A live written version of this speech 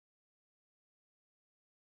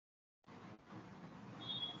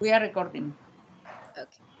We are recording. Okay.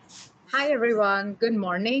 Hi, everyone. Good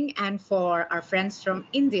morning. And for our friends from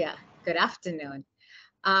India, good afternoon.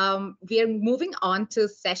 We are moving on to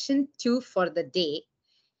session 2 for the day.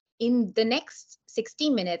 In the next 60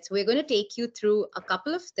 minutes, we're going to take you through a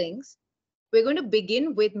couple of things. We're going to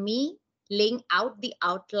begin with me laying out the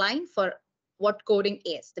outline for what coding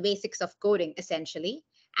is, the basics of coding, essentially.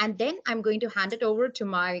 And then I'm going to hand it over to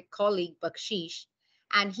my colleague, Bakshish,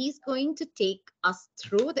 and he's going to take us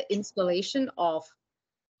through the installation of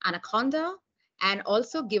Anaconda, and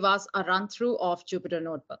also give us a run through of Jupyter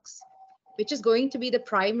Notebooks, which is going to be the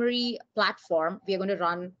primary platform we are going to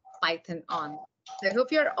run Python on. So I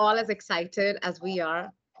hope you're all as excited as we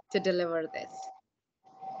are to deliver this.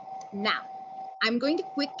 Now, I'm going to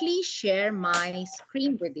quickly share my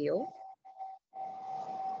screen with you.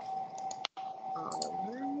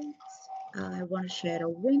 All right. I want to share a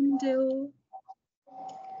window.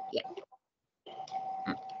 Yeah.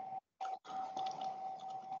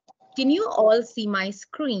 Can you all see my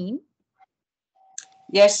screen?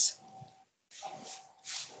 Yes.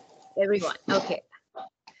 Everyone. Okay.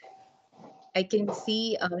 I can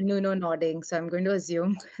see Nuno nodding, so I'm going to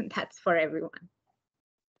assume that's for everyone.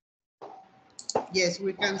 Yes,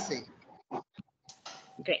 we can see.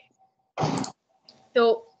 Great.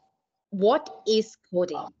 So what is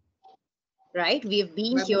coding? Right? We've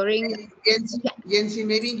been hearing. Jency,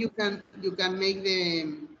 maybe you can make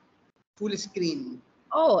the full screen.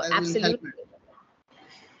 Oh, That absolutely.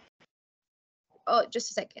 Oh,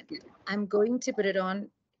 just a second. Yeah. I'm going to put it on.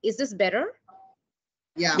 Is this better?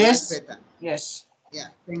 Yeah, yes. Much better. Yes. Yeah,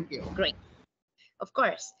 thank you. Great. Of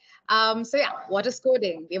course. So yeah, what is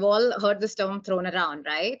coding? We've all heard this term thrown around,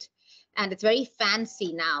 right? And it's very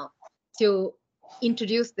fancy now to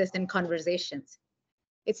introduce this in conversations.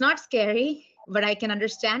 It's not scary, but I can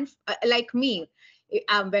understand, like me,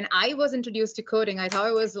 when I was introduced to coding, I thought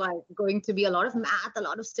it was like going to be a lot of math, a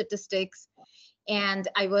lot of statistics, and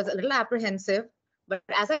I was a little apprehensive. But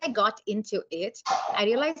as I got into it, I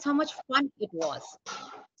realized how much fun it was.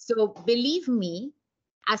 So believe me,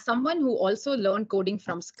 as someone who also learned coding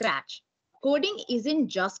from scratch, coding isn't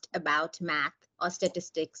just about math or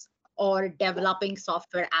statistics or developing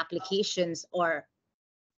software applications or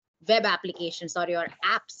web applications or your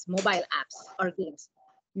apps, mobile apps or games.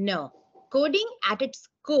 No, coding at its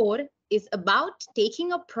core is about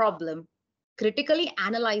taking a problem, critically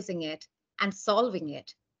analyzing it, and solving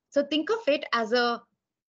it. So think of it as a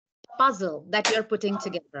puzzle that you're putting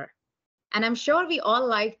together. And I'm sure we all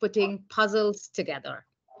like putting puzzles together.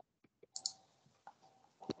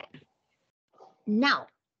 Now,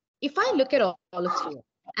 if I look at all of you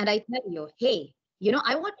and I tell you, hey,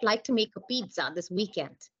 I would like to make a pizza this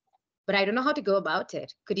weekend, but I don't know how to go about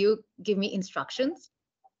it. Could you give me instructions?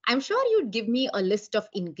 I'm sure you'd give me a list of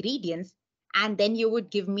ingredients, and then you would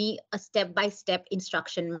give me a step-by-step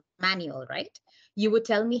instruction manual, right? You would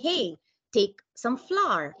tell me, hey, take some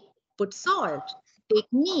flour, put salt,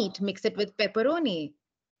 take meat, mix it with pepperoni.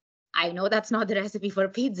 I know that's not the recipe for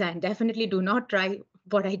pizza, and definitely do not try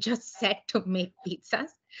what I just said to make pizzas,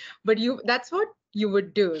 but that's what you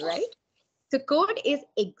would do, right? So code is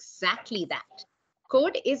exactly that.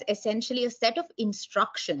 Code is essentially a set of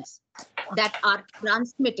instructions that are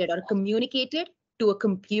transmitted or communicated to a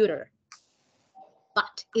computer.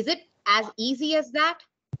 But is it as easy as that?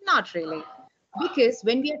 Not really. Because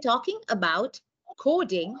when we are talking about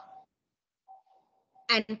coding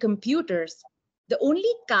and computers, the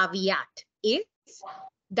only caveat is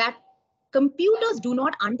that computers do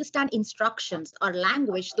not understand instructions or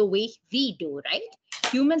language the way we do, right?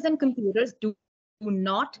 Humans and computers do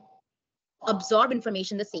not absorb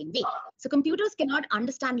information the same way. So computers cannot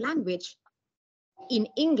understand language in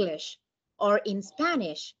English or in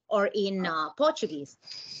Spanish or in Portuguese.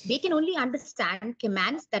 They can only understand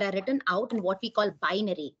commands that are written out in what we call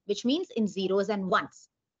binary, which means in zeros and ones.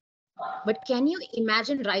 But can you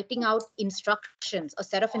imagine writing out instructions, a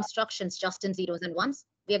set of instructions just in zeros and ones?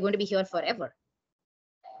 We are going to be here forever.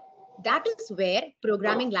 That is where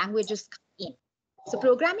programming languages come in. So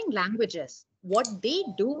programming languages, what they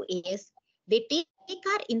do is they take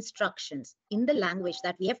our instructions in the language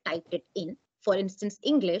that we have typed it in, for instance,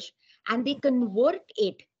 English, and they convert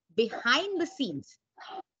it behind the scenes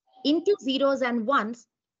into zeros and ones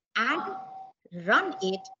and run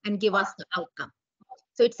it and give us the outcome.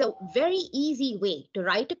 So it's a very easy way to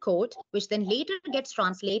write a code, which then later gets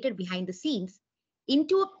translated behind the scenes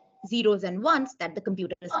into zeros and ones that the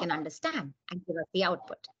computers can understand and give us the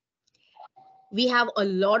output. We have a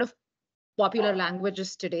lot of popular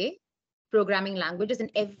languages today, programming languages, and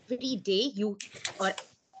every day or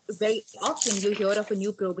very often you hear of a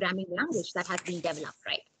new programming language that has been developed,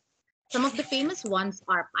 right? Some of the famous ones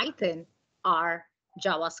are Python, R,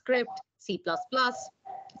 JavaScript, C++,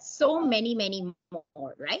 so many, many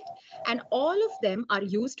more, right? And all of them are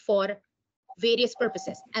used for various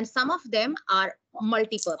purposes, and some of them are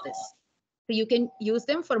multi-purpose. So you can use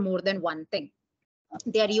them for more than one thing.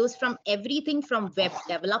 They are used from everything from web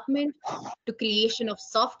development to creation of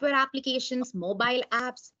software applications, mobile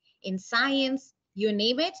apps, in science, you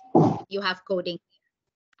name it, you have coding.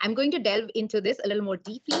 I'm going to delve into this a little more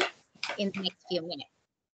deeply in the next few minutes.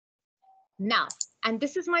 Now, and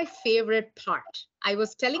this is my favorite part. I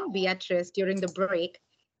was telling Beatrice during the break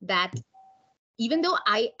that even though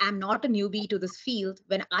I am not a newbie to this field,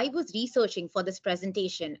 when I was researching for this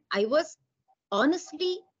presentation, I was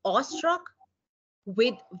honestly awestruck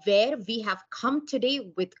with where we have come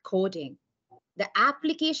today with coding. The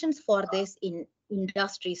applications for this in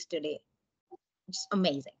industries today, just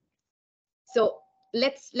amazing. So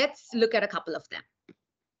let's look at a couple of them.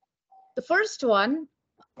 The first one,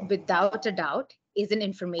 without a doubt, is in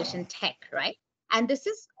information tech, right? And this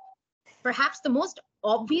is perhaps the most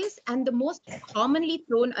obvious and the most commonly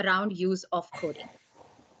thrown around use of coding.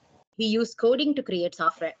 We use coding to create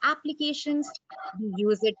software applications. We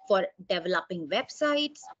use it for developing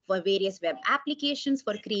websites, for various web applications,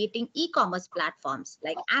 for creating e-commerce platforms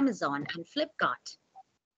like Amazon and Flipkart.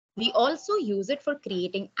 We also use it for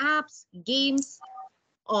creating apps, games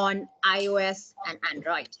on iOS and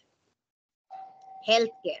Android.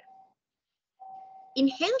 Healthcare. In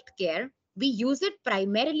healthcare, we use it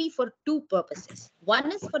primarily for two purposes.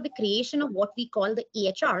 One is for the creation of what we call the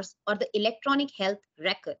EHRs, or the electronic health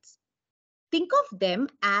records. Think of them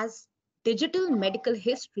as digital medical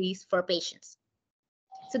histories for patients.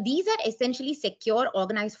 So these are essentially secure,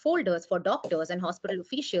 organized folders for doctors and hospital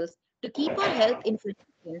officials to keep our health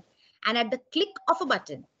information, and at the click of a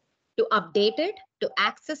button, to update it, to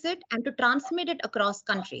access it, and to transmit it across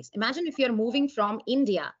countries. Imagine if you're moving from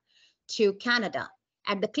India to Canada.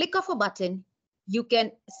 At the click of a button, you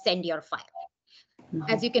can send your file.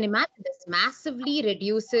 As you can imagine, this massively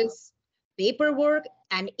reduces paperwork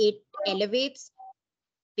and it elevates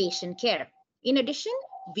patient care. In addition,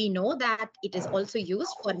 we know that it is also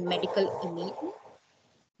used for medical imaging.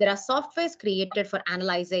 There are softwares created for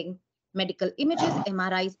analyzing medical images,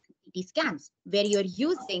 MRIs, and CT scans, where you're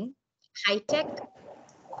using high-tech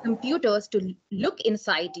computers to look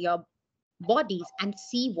inside your bodies and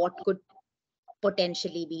see what could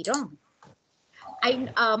potentially be wrong.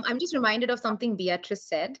 I'm just reminded of something Beatrice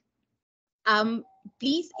said.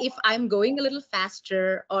 Please, if I'm going a little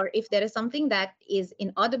faster, or if there is something that is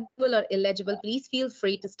inaudible or illegible, please feel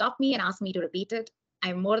free to stop me and ask me to repeat it.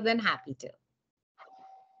 I'm more than happy to.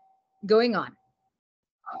 Going on.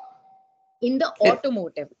 In the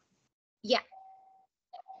automotive. Yeah.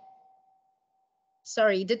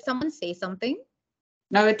 Sorry, did someone say something?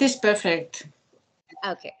 No, it is perfect.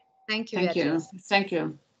 Okay, thank you. Thank Beatrice. you. Thank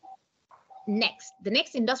you. Next, the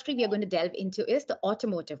next industry we are going to delve into is the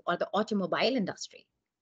automotive, or the automobile industry.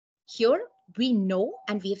 Here, we know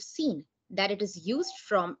and we have seen that it is used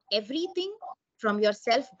from everything from your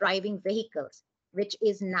self-driving vehicles, which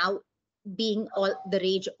is now being all the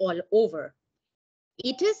rage all over.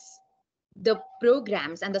 It is the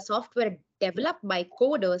programs and the software developed by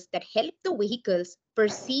coders that help the vehicles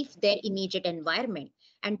perceive their immediate environment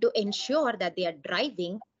and to ensure that they are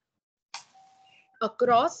driving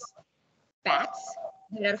across paths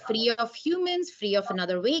that are free of humans, free of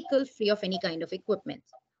another vehicle, free of any kind of equipment,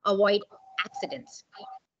 avoid accidents,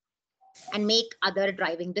 and make other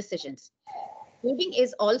driving decisions. Coding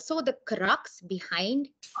is also the crux behind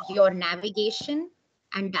your navigation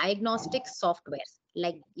and diagnostic softwares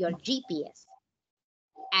like your GPS.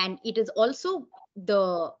 And it is also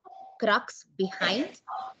the crux behind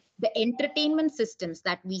the entertainment systems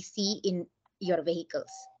that we see in your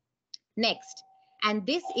vehicles. Next, and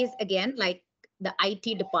this is again like the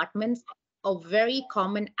IT departments, a very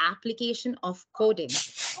common application of coding,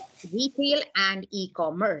 retail and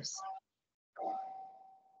e-commerce.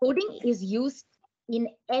 Coding is used in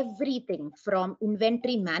everything from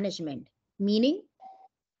inventory management, meaning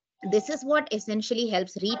this is what essentially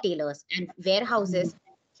helps retailers and warehouses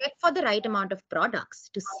check for the right amount of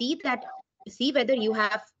products to see whether you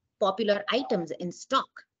have popular items in stock,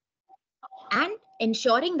 and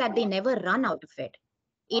ensuring that they never run out of it.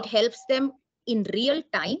 It helps them in real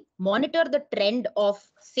time monitor the trend of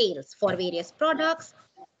sales for various products,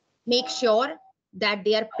 make sure that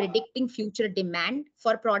they are predicting future demand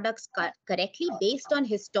for products correctly based on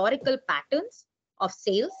historical patterns of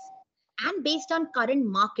sales and based on current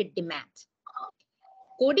market demand.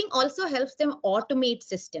 Coding also helps them automate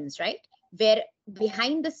systems, right? Where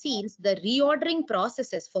behind the scenes, the reordering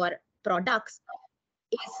processes for products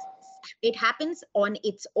is it happens on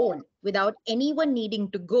its own without anyone needing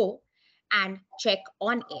to go and check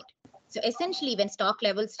on it. So essentially, when stock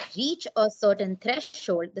levels reach a certain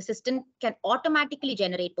threshold, the system can automatically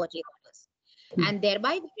generate purchase orders and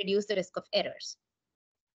thereby reduce the risk of errors.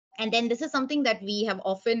 And then this is something that we have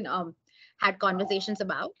often had conversations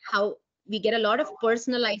about, how we get a lot of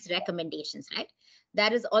personalized recommendations, right?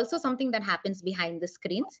 That is also something that happens behind the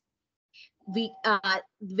screens,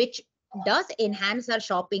 which does enhance our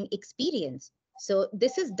shopping experience. So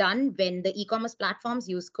this is done when the e-commerce platforms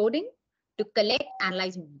use coding to collect,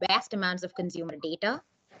 analyze vast amounts of consumer data.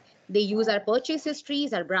 They use our purchase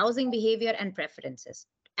histories, our browsing behavior and preferences,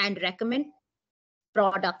 and recommend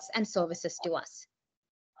products and services to us,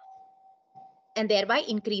 and thereby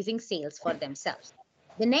increasing sales for themselves.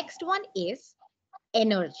 The next one is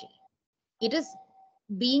energy. It is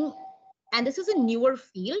being, and this is a newer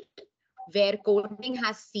field where coding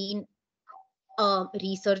has seen a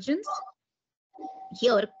resurgence.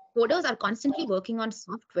 Here, coders are constantly working on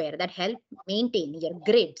software that help maintain your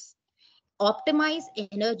grids, optimize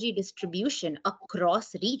energy distribution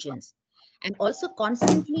across regions, and also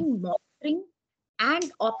constantly monitoring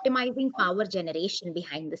and optimizing power generation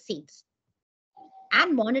behind the scenes,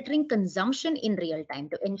 and monitoring consumption in real time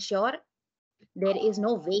to ensure there is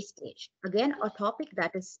no wastage. Again, a topic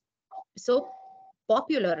that is so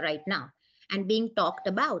popular right now and being talked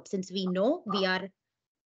about, since we know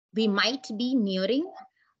we might be nearing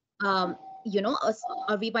or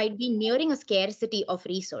we might be nearing a scarcity of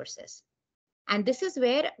resources. And this is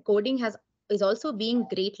where coding is also being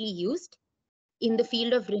greatly used in the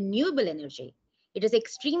field of renewable energy. It is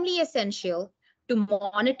extremely essential to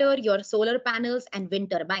monitor your solar panels and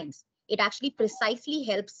wind turbines. It actually precisely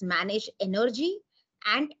helps manage energy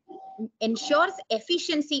and ensures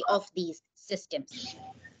efficiency of these systems.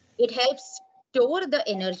 It helps store the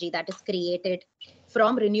energy that is created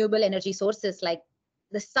from renewable energy sources like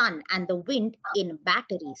the sun and the wind in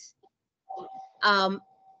batteries.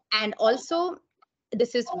 And also,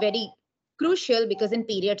 this is very crucial because in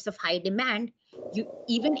periods of high demand,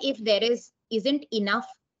 even if there isn't enough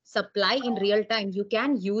supply in real time, you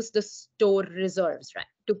can use the store reserves, right,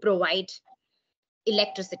 to provide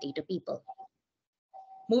electricity to people.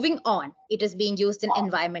 Moving on, it is being used in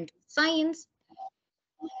environmental science.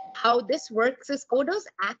 How this works is coders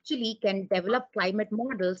actually can develop climate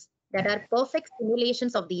models that are perfect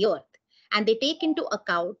simulations of the Earth, and they take into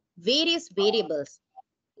account various variables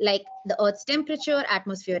like the Earth's temperature,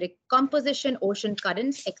 atmospheric composition, ocean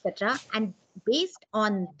currents, etc. And based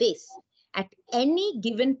on this, at any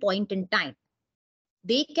given point in time,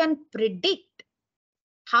 they can predict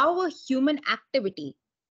how a human activity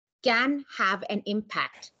can have an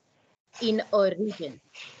impact in a region.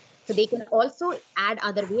 So they can also add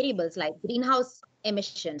other variables like greenhouse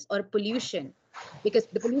emissions or pollution, because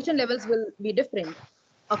the pollution levels will be different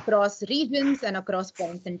across regions and across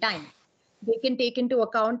points in time. They can take into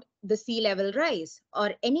account the sea level rise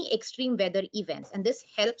or any extreme weather events. And this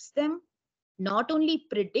helps them not only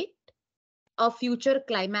predict a future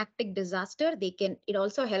climatic disaster, it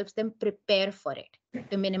also helps them prepare for it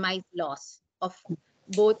to minimize loss of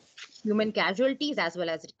both human casualties as well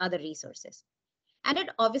as other resources. And it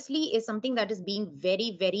obviously is something that is being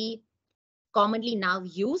very, very commonly now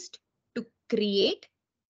used to create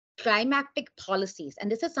climatic policies.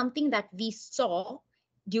 And this is something that we saw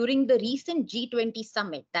during the recent G20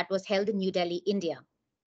 summit that was held in New Delhi, India,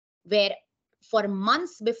 where for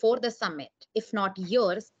months before the summit, if not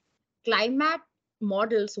years, climate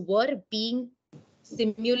models were being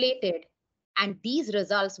simulated and these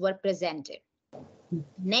results were presented.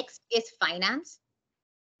 Next is finance.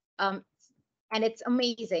 And it's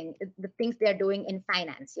amazing the things they're doing in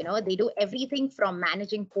finance. They do everything from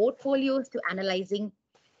managing portfolios to analyzing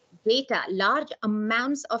data, large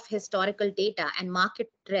amounts of historical data and market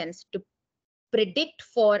trends to predict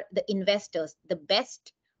for the investors the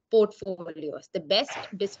best portfolios, the best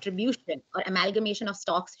distribution or amalgamation of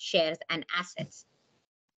stocks, shares, and assets.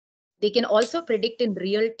 They can also predict in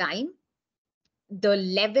real time the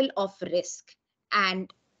level of risk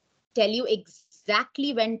and tell you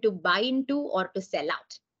exactly when to buy into or to sell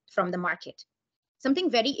out from the market.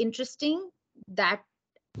 Something very interesting that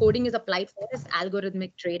coding is applied for is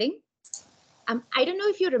algorithmic trading. I don't know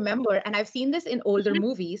if you remember, and I've seen this in older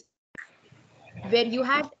movies, where you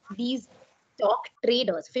had these stock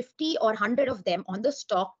traders, 50 or 100 of them on the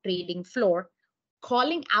stock trading floor,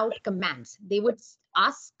 calling out commands. They would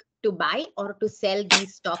ask to buy or to sell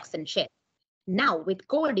these stocks and shares. Now, with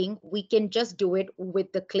coding, we can just do it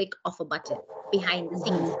with the click of a button behind the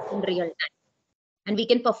scenes in real time. And we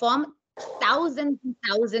can perform thousands and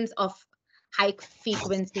thousands of high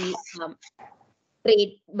frequency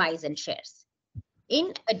trade buys and shares.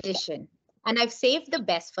 In addition, and I've saved the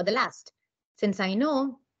best for the last, since I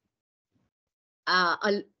know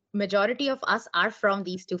a majority of us are from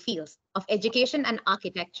these two fields of education and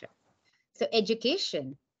architecture. So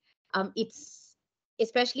education, it's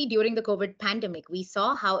especially during the COVID pandemic, we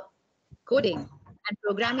saw how coding and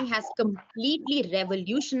programming has completely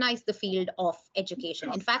revolutionized the field of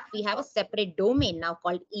education. In fact, we have a separate domain now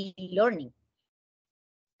called e-learning.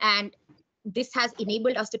 And this has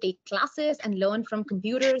enabled us to take classes and learn from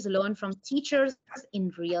computers, learn from teachers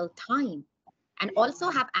in real time, and also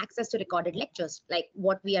have access to recorded lectures like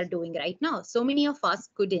what we are doing right now. So many of us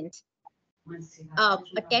couldn't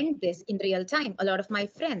attend this in real time, a lot of my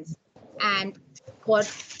friends, and or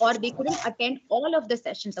they couldn't attend all of the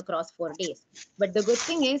sessions across 4 days. But the good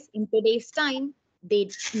thing is, in today's time, they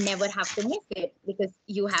never have to miss it because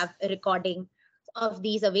you have a recording of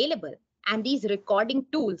these available. And these recording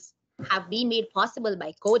tools have been made possible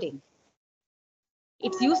by coding.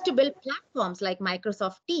 It's used to build platforms like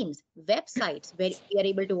Microsoft Teams, websites where we are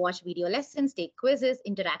able to watch video lessons, take quizzes,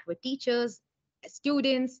 interact with teachers,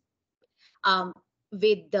 students,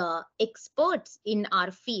 with the experts in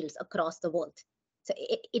our fields across the world. So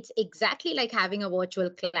it's exactly like having a virtual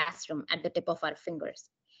classroom at the tip of our fingers.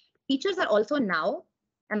 Teachers are also now,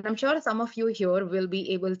 and I'm sure some of you here will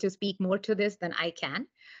be able to speak more to this than I can,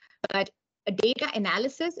 but data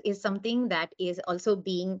analysis is something that is also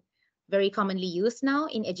being very commonly used now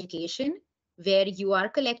in education, where you are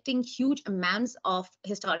collecting huge amounts of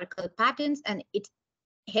historical patterns, and it's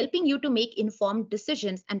helping you to make informed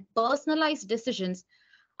decisions and personalized decisions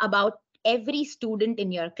about every student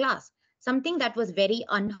in your class, something that was very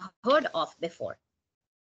unheard of before.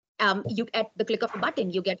 You, at the click of a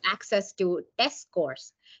button, you get access to test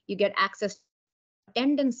scores, you get access to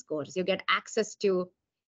attendance scores, you get access to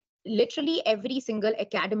literally every single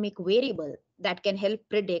academic variable that can help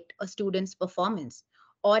predict a student's performance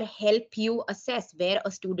or help you assess where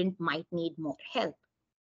a student might need more help.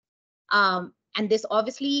 And this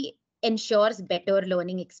obviously ensures better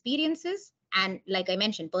learning experiences and, like I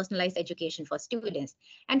mentioned, personalized education for students.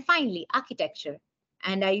 And finally, architecture.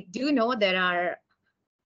 And I do know there are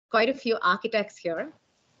quite a few architects here.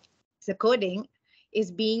 So coding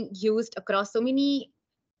is being used across so many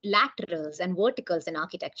laterals and verticals in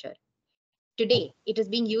architecture. Today, it is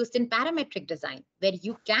being used in parametric design, where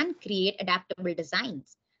you can create adaptable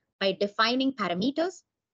designs by defining parameters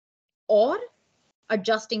or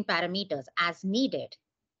adjusting parameters as needed.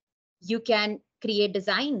 You can create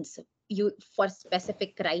designs for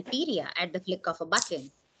specific criteria at the click of a button,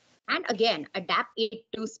 and again, adapt it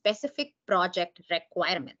to specific project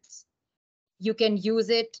requirements. You can use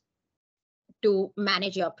it to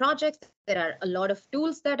manage your projects. There are a lot of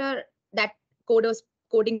tools that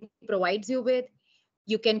coding provides you with.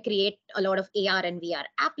 You can create a lot of AR and VR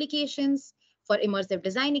applications for immersive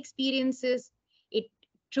design experiences. It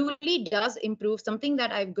truly does improve. Something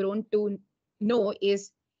that I've grown to know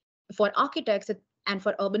is, for architects and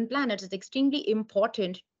for urban planners, it's extremely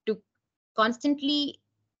important to constantly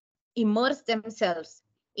immerse themselves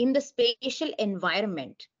in the spatial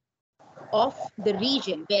environment of the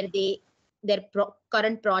region where their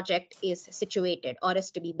current project is situated or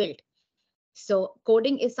is to be built. So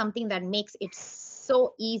coding is something that makes it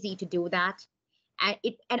so easy to do that.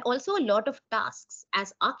 And also a lot of tasks.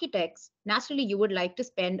 As architects, naturally, you would like to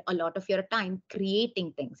spend a lot of your time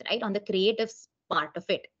creating things, right? On the creative part of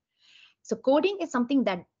it. So coding is something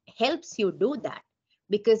that helps you do that,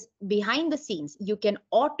 because behind the scenes, you can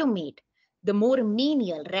automate the more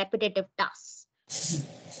menial, repetitive tasks.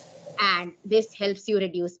 And this helps you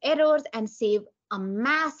reduce errors and save a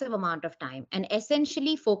massive amount of time, and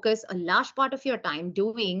essentially focus a large part of your time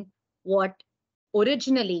doing what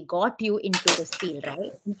originally got you into this field,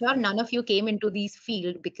 right? I'm sure none of you came into this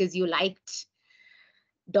field because you liked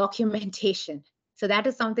documentation. So that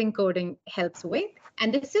is something coding helps with.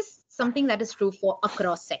 And this is something that is true for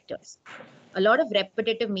across sectors. A lot of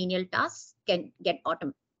repetitive menial tasks can get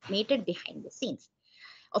automated behind the scenes.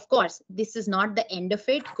 Of course, this is not the end of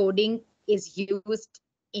it. Coding is used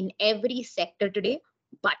in every sector today,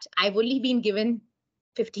 but I've only been given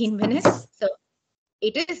 15 minutes. So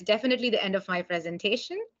it is definitely the end of my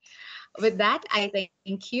presentation. With that, I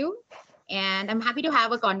thank you. And I'm happy to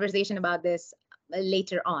have a conversation about this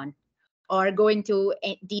later on, or go into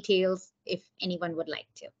details if anyone would like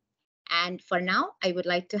to. And for now, I would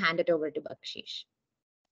like to hand it over to Bakshish.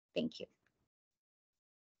 Thank you.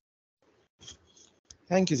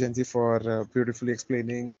 Thank you, Jenzi, for beautifully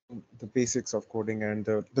explaining the basics of coding and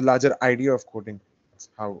the larger idea of coding. That's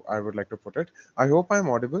how I would like to put it. I hope I'm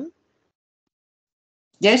audible.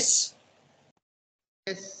 Yes.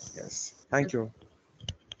 Yes. Yes. Thank you.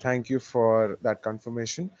 Thank you for that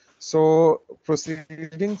confirmation. So,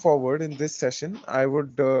 proceeding forward in this session, I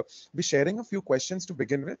would be sharing a few questions to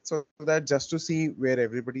begin with, so that just to see where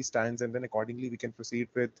everybody stands, and then accordingly we can proceed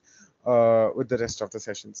with the rest of the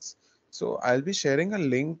sessions. So, I'll be sharing a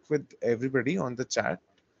link with everybody on the chat.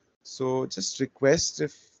 So, just request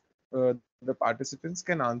if the participants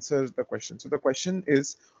can answer the question. So, the question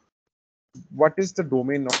is, what is the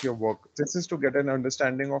domain of your work? This is to get an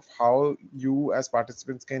understanding of how you as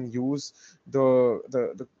participants can use the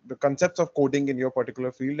concepts of coding in your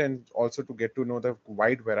particular field, and also to get to know the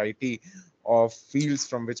wide variety of fields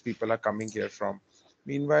from which people are coming here from.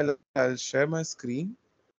 Meanwhile, I'll share my screen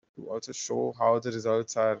to also show how the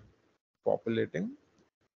results are populating.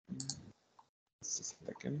 Just a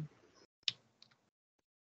second.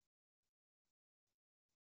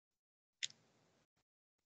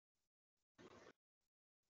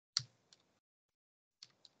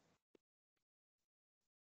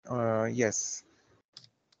 Yes.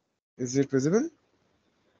 Is it visible?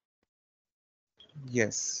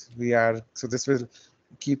 Yes, we are. So this will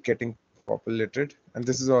keep getting populated. And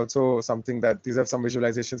this is also something that these are some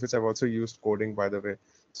visualizations which I've also used coding, by the way.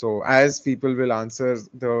 So as people will answer,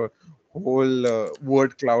 the whole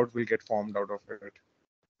word cloud will get formed out of it.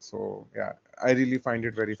 So yeah, I really find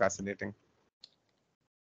it very fascinating.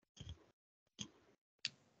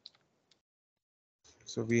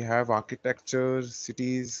 So we have architecture,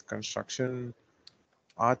 cities, construction,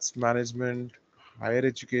 arts management, higher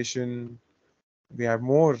education. We have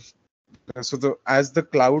more. So as the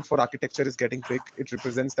cloud for architecture is getting big, it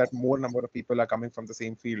represents that more number of people are coming from the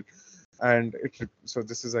same field, and so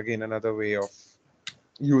this is again another way of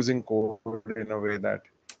using code in a way that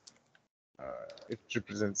it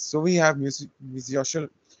represents. So we have musicology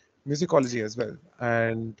as well,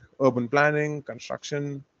 and urban planning,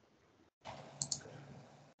 construction,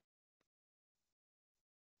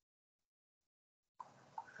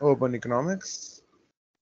 urban economics,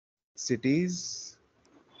 cities,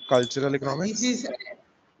 cultural This economics. is,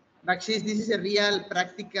 Bakshis, this is a real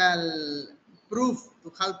practical proof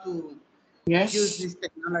to how to use Yes. this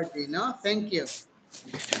technology, no? Thank you.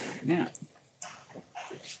 Yeah.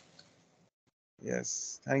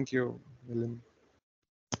 Yes, thank you, Willem.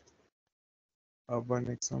 Urban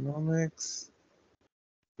economics,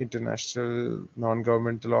 international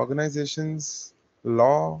non-governmental organizations,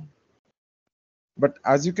 law. But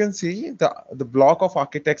as you can see, the block of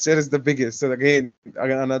architecture is the biggest. So again,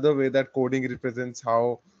 another way that coding represents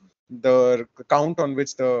how the count on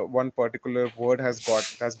which the one particular word has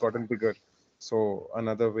gotten bigger. So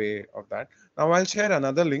another way of that. Now I'll share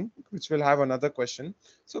another link which will have another question.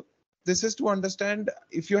 So this is to understand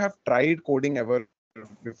if you have tried coding ever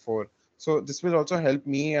before. So this will also help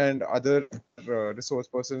me and other resource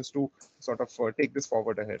persons to sort of take this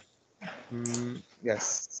forward ahead.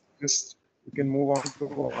 Yes, just we can move on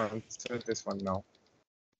to answer this one now.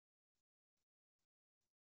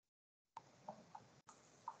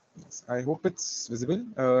 Yes, I hope it's visible.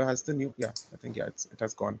 Has the new? Yeah, I think yeah, it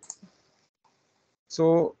has gone.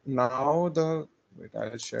 So now wait,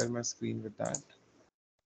 I'll share my screen with that.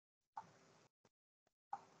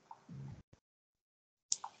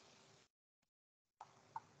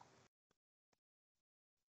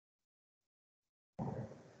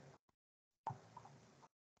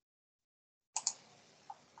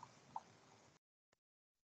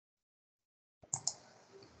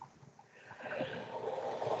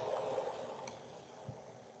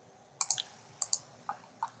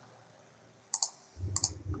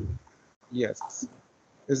 Yes,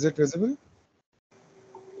 is it visible?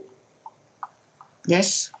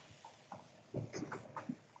 Yes.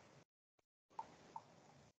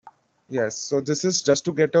 Yes, so this is just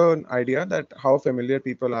to get an idea that how familiar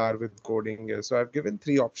people are with coding here. So I've given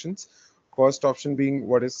three options. First option being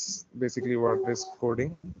what is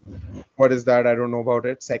coding? What is that? I don't know about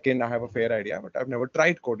it. Second, I have a fair idea, but I've never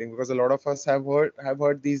tried coding because a lot of us have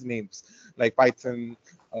heard these names like Python,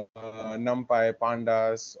 NumPy,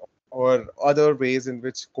 Pandas, or other ways in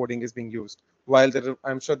which coding is being used.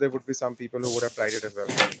 I'm sure there would be some people who would have tried it as well.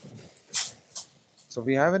 So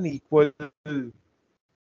we have an equal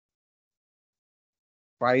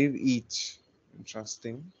five each.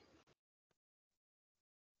 Interesting.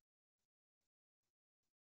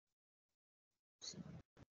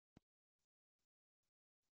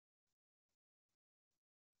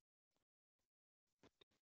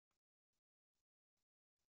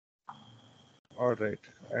 All right.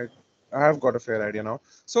 I, I have got a fair idea now.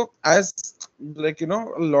 So, as like, a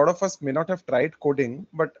lot of us may not have tried coding,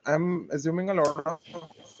 but I'm assuming a lot of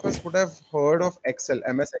us would have heard of Excel,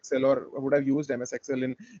 MS Excel, or would have used MS Excel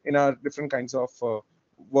in our different kinds of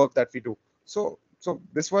work that we do. So, So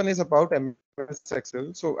this one is about MS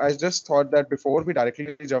Excel. So I just thought that before we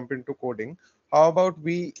directly jump into coding, how about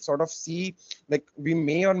we sort of see, like we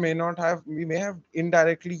may or may not have, we may have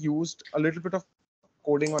indirectly used a little bit of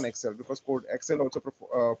coding on Excel, because Excel also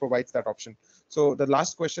provides that option. So the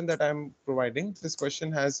last question that I'm providing, this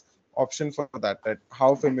question has option for that, that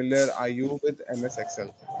how familiar are you with MS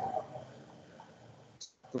Excel?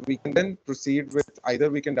 So we can then proceed with either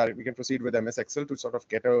we can proceed with MS Excel to sort of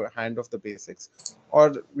get a hand of the basics,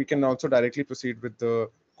 or we can also directly proceed with the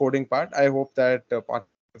coding part. I hope that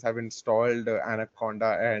participants have installed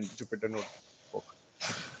Anaconda and Jupyter Notebook.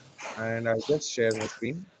 And I'll just share my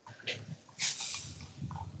screen.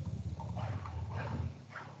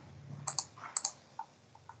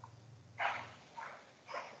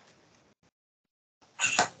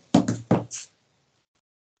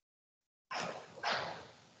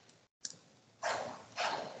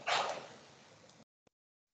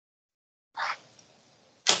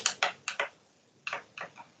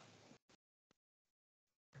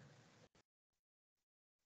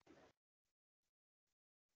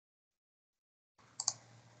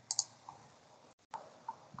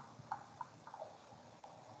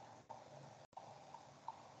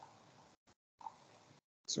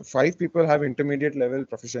 So 5 people have intermediate level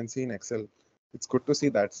proficiency in Excel. It's good to see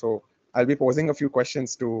that. So I'll be posing a few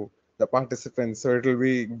questions to the participants. So it'll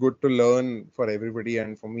be good to learn for everybody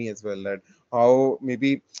and for me as well, that how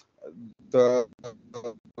maybe the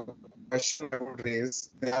question I would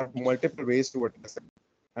raise, there are multiple ways to address it.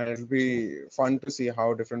 And it'll be fun to see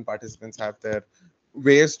how different participants have their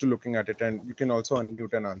ways to looking at it. And you can also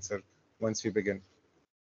unmute and answer once we begin.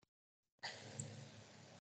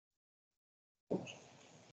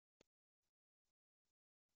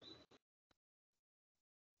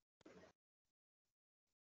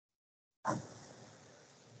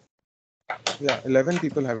 Yeah, 11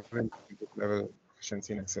 people have level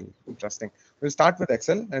proficiency in Excel. Interesting. We'll start with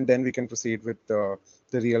Excel and then we can proceed with the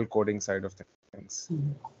real coding side of things.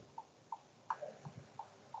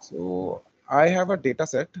 So I have a data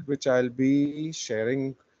set which I'll be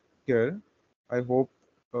sharing here. I hope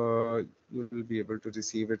you will be able to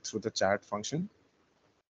receive it through the chat function.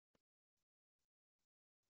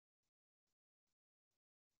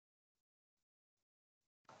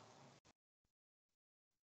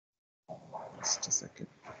 Just a second.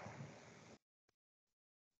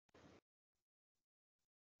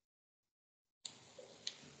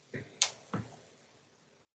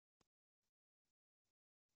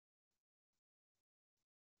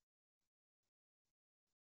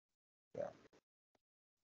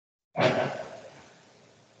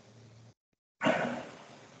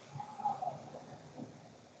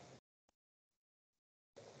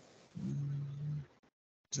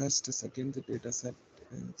 Just a second, the data set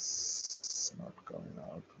is not coming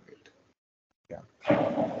out. Wait. Yeah.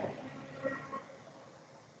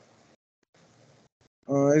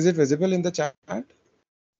 Is it visible in the chat?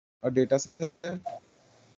 A data set?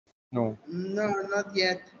 No. No, not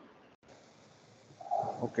yet.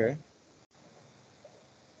 Okay.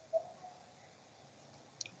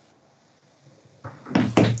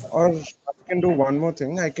 Or I can do one more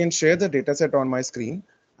thing. I can share the data set on my screen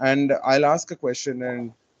and I'll ask a question,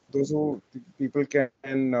 and those who people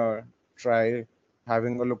can try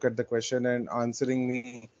having a look at the question and answering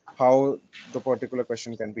me how the particular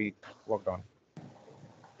question can be worked on.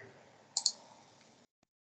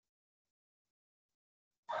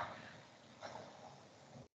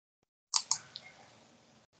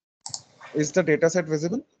 Is the data set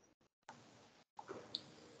visible?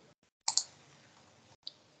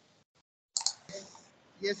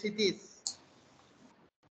 Yes, it is.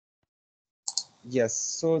 Yes,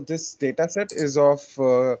 so this data set is of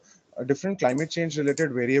different climate change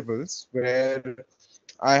related variables, where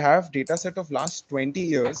I have data set of last 20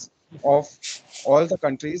 years of all the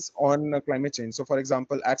countries on climate change. So for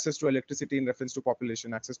example, access to electricity in reference to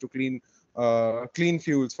population, access to clean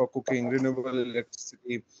fuels for cooking, renewable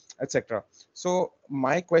electricity, etc. So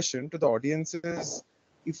my question to the audience is,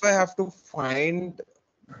 if I have to find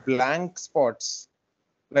blank spots,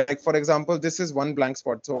 like for example, this is one blank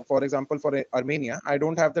spot. So for example, for Armenia, I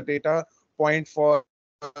don't have the data point for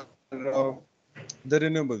the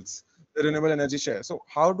renewables, the renewable energy share. So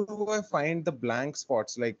how do I find the blank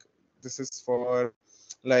spots? Like this is for,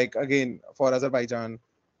 like again, for Azerbaijan,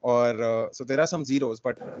 or so there are some zeros,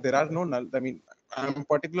 but there are no null. I mean, I'm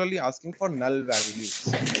particularly asking for null values.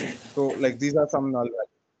 So like these are some null values.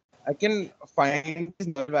 I can find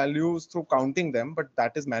these null values through counting them, but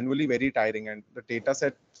that is manually very tiring, and the data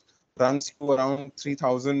set runs to around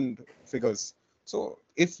 3,000 figures. So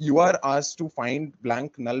if you are asked to find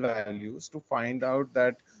blank null values, to find out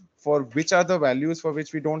that for which are the values for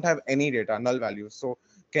which we don't have any data, null values. So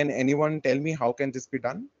can anyone tell me how can this be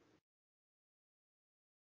done?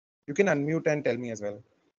 You can unmute and tell me as well.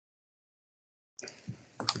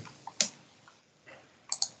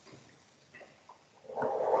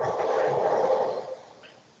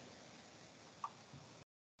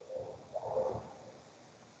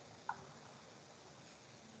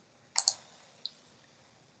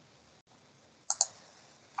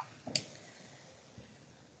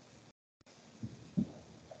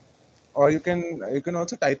 Or you can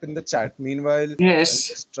also type in the chat. Meanwhile, Yes.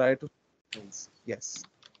 just try to. Yes.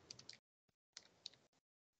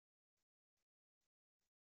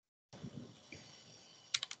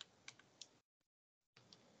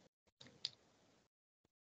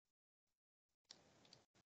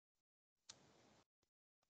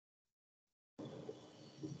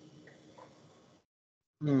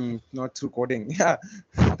 Not through coding. Yeah,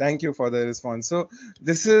 thank you for the response. So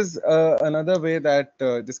this is another way that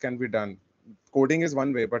this can be done. Coding is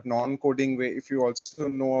one way, but non-coding way, if you also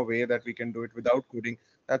know a way that we can do it without coding,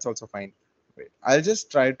 that's also fine. Wait, I'll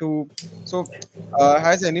just try to. So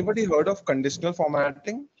has anybody heard of conditional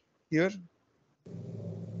formatting here?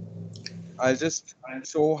 I'll just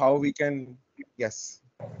show how we can. Yes,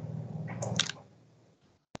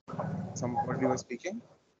 somebody was speaking.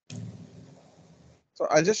 So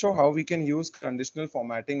I'll just show how we can use conditional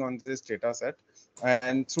formatting on this data set,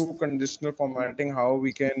 and through conditional formatting, how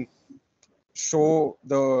we can show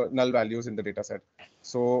the null values in the data set.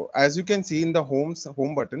 So as you can see in the home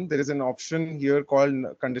button, there is an option here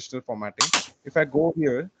called conditional formatting. If I go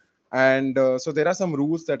here, and so there are some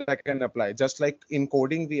rules that I can apply. Just like in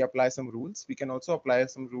coding, we apply some rules. We can also apply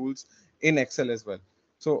some rules in Excel as well.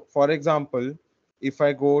 So for example, if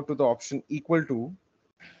I go to the option equal to,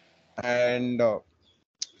 and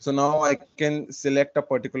so now I can select a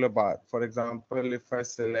particular bar. For example, if I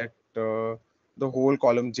select the whole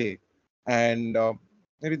column J, and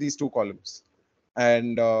maybe these two columns,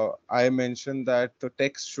 and I mentioned that the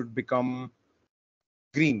text should become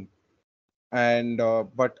green, and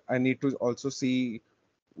but I need to also see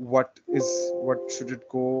what should it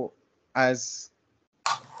go as,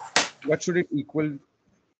 what should it equal,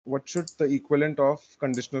 what should the equivalent of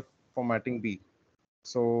conditional formatting be.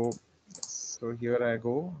 So so here I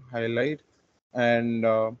go highlight, and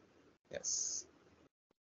yes.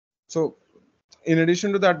 So in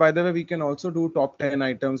addition to that, by the way, we can also do top 10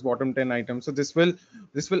 items, bottom 10 items. So this will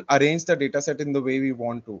arrange the data set in the way we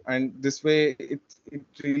want to, and this way it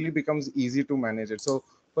really becomes easy to manage it. So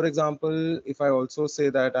for example, if I also say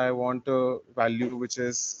that I want a value which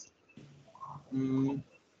is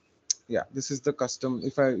yeah, this is the custom.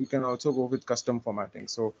 If I, you can also go with custom formatting.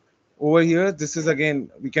 So over here, this is again,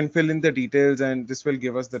 we can fill in the details, and this will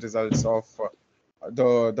give us the results of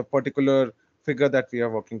the particular figure that we are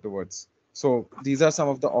working towards. So these are some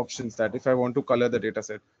of the options that if I want to color the data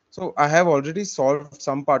set. So I have already solved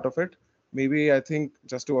some part of it. Maybe I think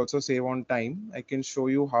just to also save on time, I can show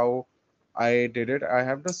you how I did it. I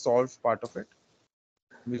have the solved part of it,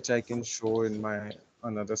 which I can show in my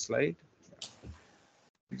another slide.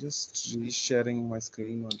 Just resharing my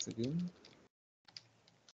screen once again.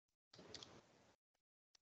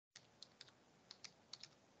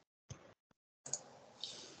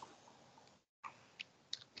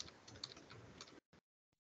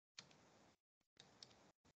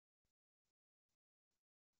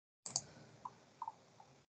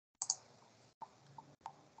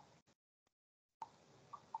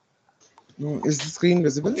 Is the screen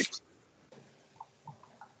visible?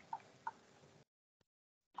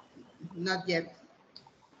 Not yet.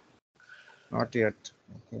 Not yet.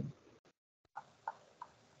 Okay.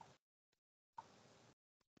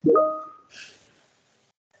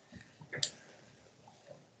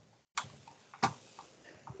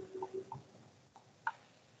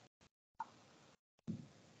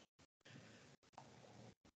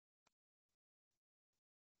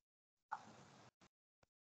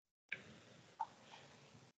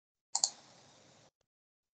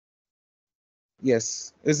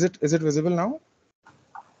 Yes. Is it visible now?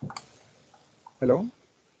 Hello?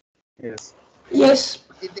 Yes. Yes.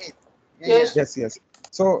 It is. Yes. Yes.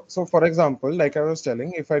 So for example, like I was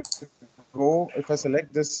telling, if I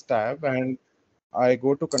select this tab and I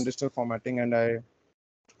go to conditional formatting and I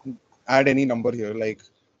add any number here, like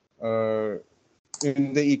uh,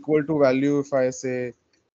 in the equal to value, if I say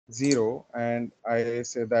 0 and I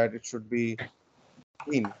say that it should be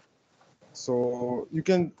green. So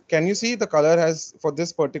can you see the color has, for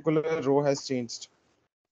this particular row, has changed?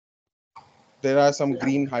 There are some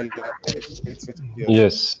green highlights which are here.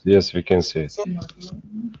 Yes, we can see it. So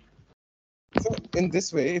in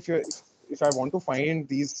this way, if if I want to find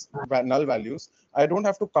these null values, I don't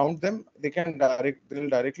have to count them. They'll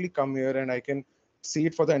directly come here and I can see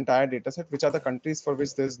it for the entire data set, which are the countries for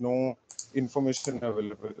which there's no information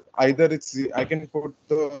available. Either I can put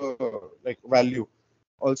the like value.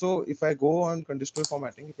 Also, if I go on conditional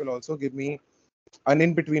formatting, it will also give me an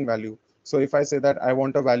in-between value. So if I say that I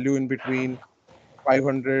want a value in between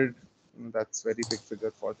 500, that's very big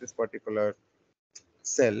figure for this particular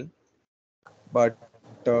cell. But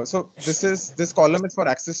so this column is for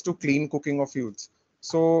access to clean cooking of fuels.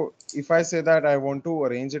 So if I say that I want to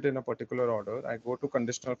arrange it in a particular order, I go to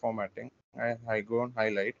conditional formatting, I go on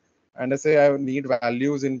highlight, and I say I need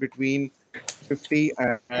values in between 50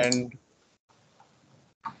 and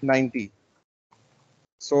 90.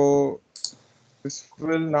 So this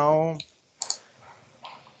will now,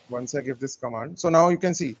 once I give this command, so now you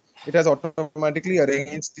can see it has automatically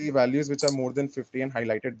arranged the values which are more than 50 and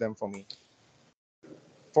highlighted them for me.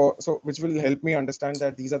 So which will help me understand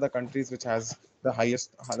that these are the countries which has the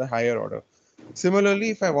higher order. Similarly,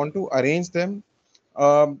 if I want to arrange them,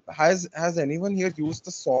 has anyone here used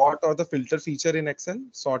the sort or the filter feature in Excel,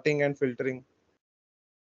 sorting and filtering?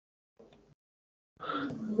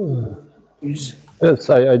 Yes,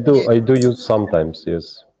 I do. Yes. I do use sometimes.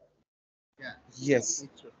 Yes. Yeah. Yes.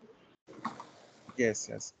 It's true.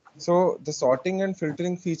 Yes. So the sorting and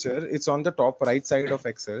filtering feature, it's on the top right side of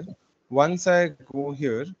Excel. Once I go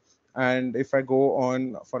here, and if I go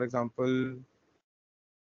on, for example,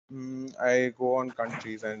 I go on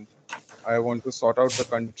countries and I want to sort out the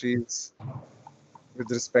countries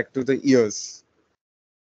with respect to the years.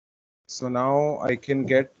 So now I can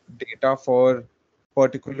get data for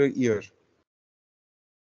particular year.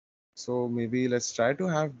 So maybe let's try to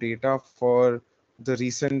have data for the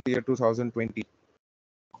recent year 2020.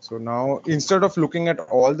 So now instead of looking at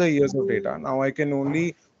all the years of data, now I can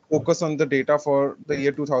only focus on the data for the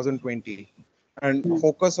year 2020 and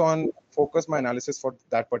focus my analysis for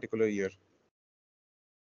that particular year.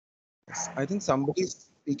 Yes, I think somebody's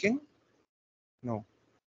speaking. No.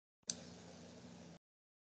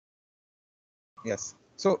 Yes.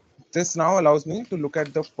 So this now allows me to look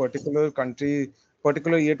at the particular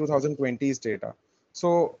year 2020's data.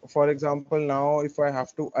 So for example, now if I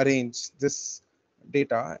have to arrange this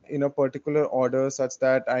data in a particular order such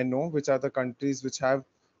that I know which are the countries which have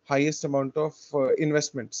highest amount of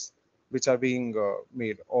investments which are being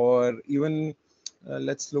made, or even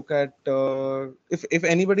let's look at if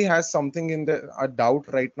anybody has something in a doubt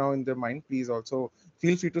right now in their mind, please also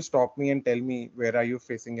feel free to stop me and tell me where are you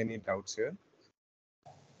facing any doubts here.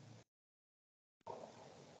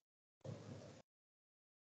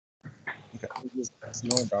 Okay, there's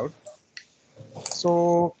no doubt.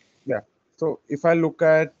 So yeah, so if I look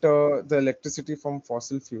at the electricity from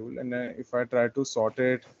fossil fuel, and if I try to sort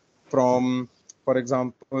it from, for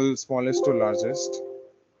example, smallest to largest,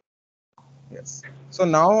 yes. So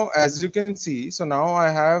now, as you can see, so now I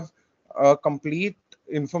have complete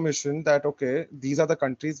information that okay, these are the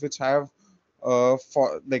countries which have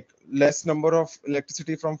for like less number of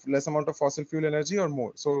electricity from less amount of fossil fuel energy or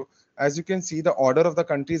more. So as you can see, the order of the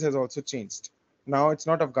countries has also changed. Now it's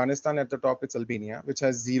not Afghanistan at the top, it's Albania, which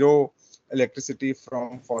has zero electricity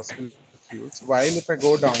from fossil fuels. While if I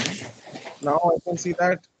go down, now I can see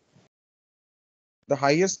that the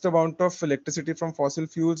highest amount of electricity from fossil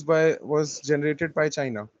fuels was generated by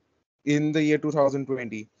China in the year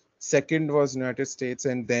 2020. Second was United States,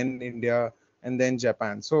 and then India, and then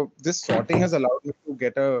Japan. So this sorting has allowed me to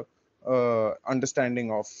get a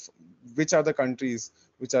understanding of which are the countries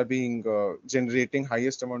which are being generating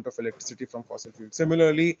highest amount of electricity from fossil fuels.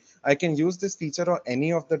 Similarly, I can use this feature on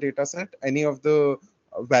any of the data set, any of the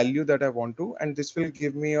value that I want to, and this will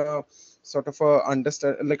give me a sort of a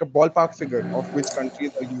understand like a ballpark figure of which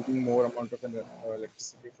countries are using more amount of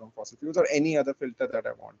electricity from fossil fuels, or any other filter that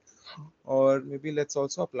I want. Or maybe let's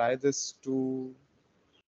also apply this to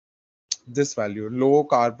this value, low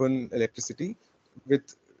carbon electricity,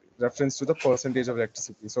 with reference to the percentage of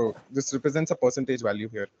electricity. So this represents a percentage value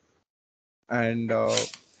here. And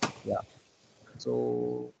yeah,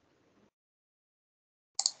 so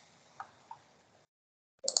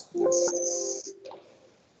yes.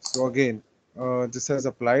 So again, this has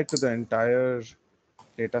applied to the entire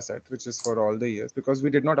data set, which is for all the years, because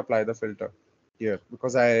we did not apply the filter here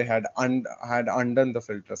because I had undone the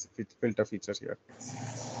filter feature here.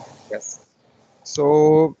 Yes.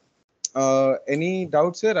 So any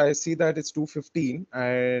doubts here? I see that it's 2:15,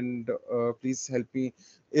 and please help me.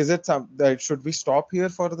 Is it some that should we stop here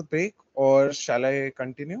for the break, or shall I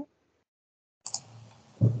continue?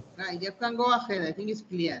 You can go ahead. I think it's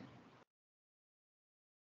clear.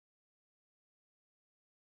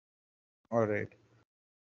 All right.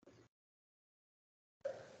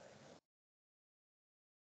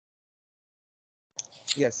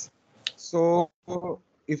 Yes. So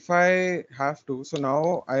if I have to, so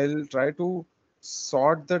now I'll try to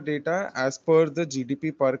sort the data as per the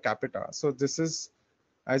GDP per capita. So this is,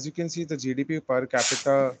 as you can see, the GDP per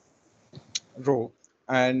capita row.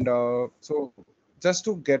 And so just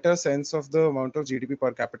to get a sense of the amount of GDP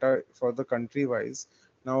per capita for the country wise,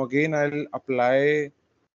 now again, I'll apply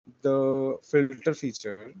the filter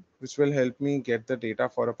feature, which will help me get the data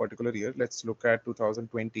for a particular year. Let's look at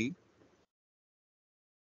 2020.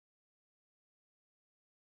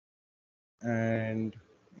 And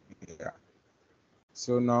yeah,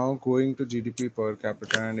 so now going to GDP per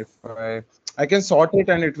capita, and if I can sort it,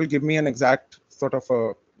 and it will give me an exact sort of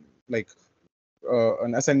a like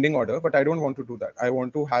an ascending order, but I don't want to do that. I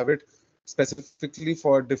want to have it specifically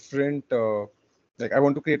for different like I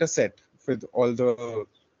want to create a set with all the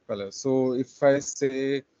colors. So if I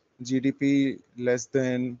say GDP less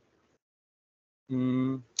than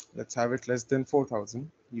let's have it less than 4,000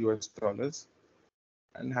 US dollars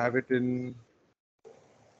and have it in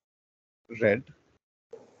red.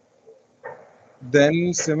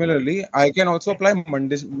 Then similarly, I can also apply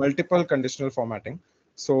multiple conditional formatting.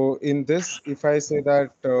 So in this, if I say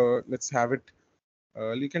that let's have it,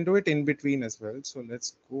 you can do it in between as well. So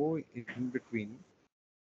let's go in between,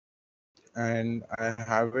 and I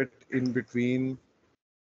have it in between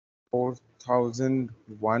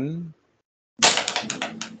 4,001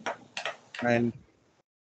 and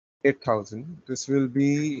 8,000. This will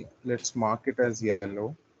be, let's mark it as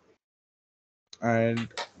yellow, and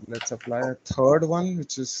let's apply a third one,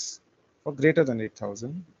 which is for greater than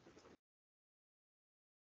 8,000.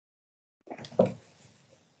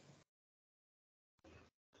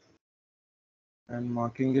 And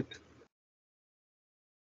marking it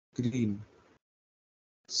green.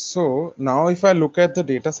 So now if I look at the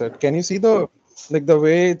data set, can you see the the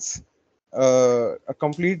way it's a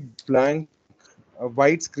complete blank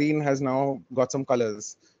white screen has now got some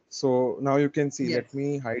colors. So now you can see, let Yes.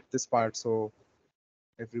 me hide this part so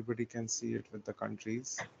everybody can see it with the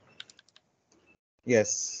countries.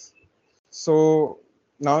 Yes. So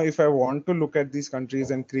now if I want to look at these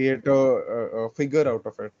countries and create a figure out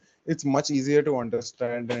of it, it's much easier to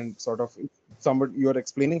understand, and sort of if somebody you're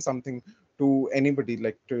explaining something to anybody,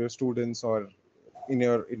 like to your students or in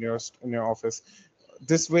your office,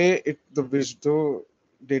 this way the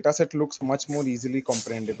data set looks much more easily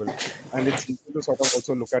comprehensible, and it's easy to sort of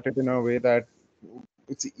also look at it in a way that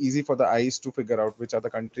it's easy for the eyes to figure out which are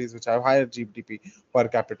the countries which have higher GDP per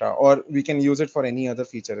capita, or we can use it for any other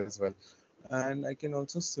feature as well. And I can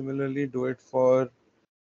also similarly do it for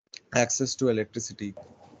access to electricity.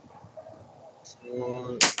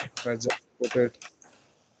 So if I just put it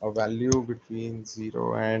a value between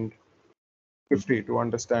 0 and 50 to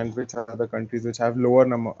understand which are the countries which have lower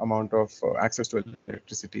amount of access to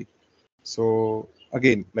electricity. So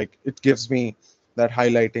again, like it gives me that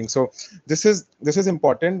highlighting. So this is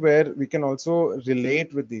important, where we can also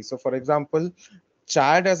relate with these. So for example,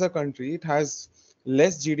 Chad as a country, it has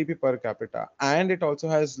less GDP per capita, and it also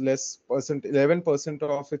has less 11%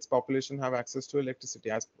 of its population have access to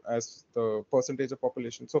electricity as the percentage of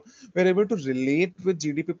population. So we're able to relate with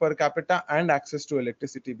GDP per capita and access to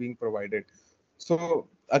electricity being provided. So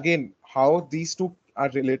again, how these two are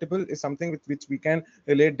relatable is something with which we can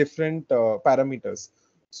relate different parameters.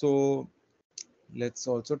 So let's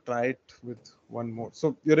also try it with one more.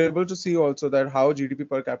 So you're able to see also that how GDP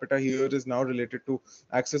per capita here is now related to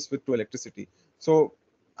access to electricity. So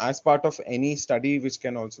as part of any study which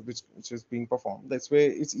can also which is being performed, that's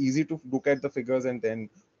where it's easy to look at the figures and then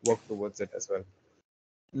work towards it as well.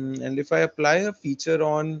 And if I apply a feature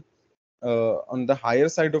on the higher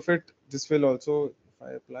side of it, this will also, if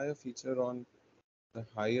I apply a feature on the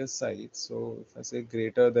higher side, so if I say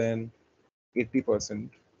greater than 80%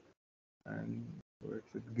 and do it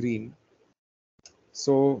with green.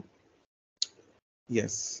 So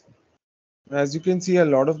yes, as you can see, a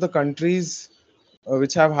lot of the countries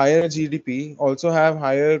which have higher GDP also have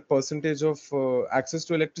higher percentage of access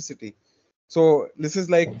to electricity. So this is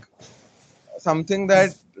like something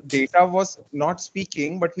that data was not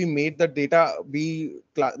speaking, but we made the data be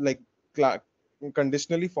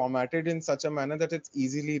conditionally formatted in such a manner that it's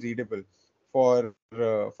easily readable for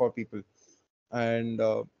people. And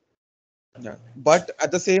yeah, but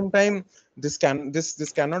at the same time, this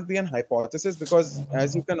cannot be an hypothesis, because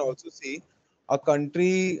as you can also see, a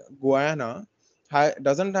country Guyana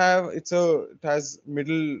doesn't have it has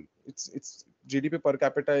middle its GDP per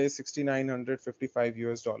capita is 6,955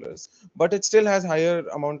 US dollars, but it still has higher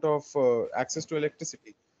amount of access to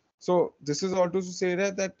electricity. So this is all to say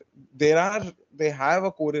that they have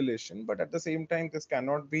a correlation, but at the same time, this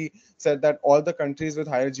cannot be said that all the countries with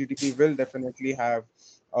higher GDP will definitely have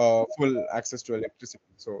full access to electricity.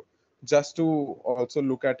 So just to also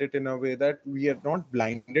look at it in a way that we are not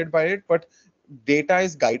blinded by it, but data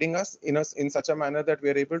is guiding us in such a manner that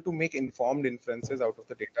we are able to make informed inferences out of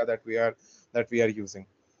the data that we are using.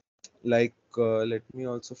 Like let me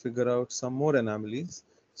also figure out some more anomalies.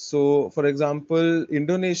 So for example,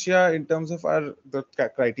 Indonesia, in terms of the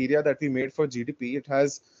criteria that we made for GDP, it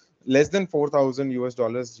has less than 4,000 US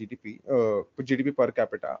dollars GDP per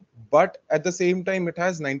capita, but at the same time it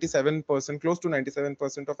has 97%, close to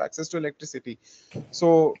 97% of access to electricity.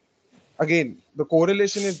 So again, the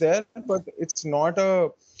correlation is there, but it's not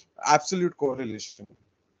a absolute correlation.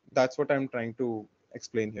 That's what I'm trying to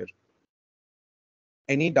explain here.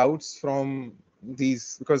 Any doubts from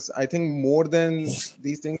these? Because I think more than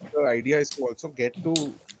these things, the idea is to also get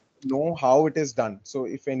to know how it is done. So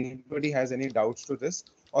if anybody has any doubts to this,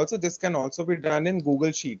 also this can also be done in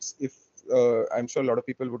Google Sheets. If I'm sure a lot of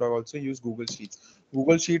people would have also used Google Sheets.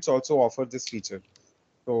 Google Sheets also offer this feature.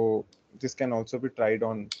 So this can also be tried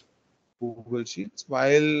on Google Sheets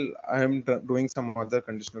while I'm doing some other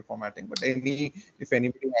conditional formatting. But if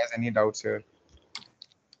anybody has any doubts here.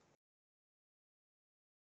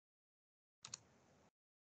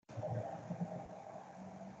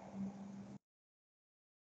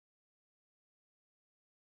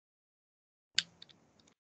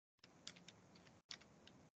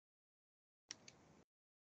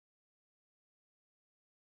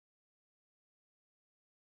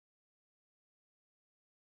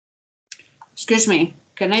 Excuse me,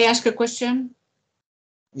 can I ask a question?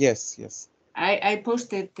 Yes, yes. I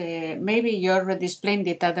posted, maybe you already explained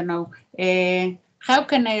it, I don't know. How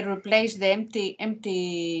can I replace the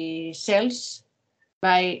empty cells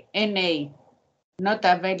by NA, not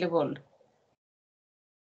available?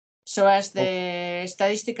 So as the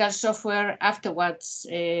statistical software afterwards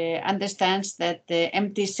understands that the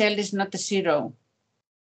empty cell is not a zero.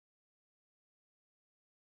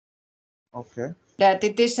 Okay. That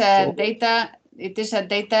it is a data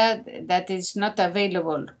that is not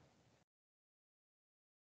available.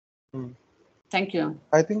 Thank you.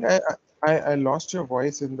 I think I lost your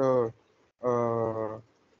voice uh,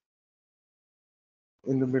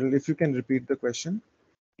 in the middle. If you can repeat the question.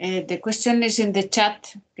 The question is in the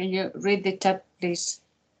chat. Can you read the chat, please?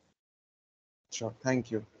 Sure.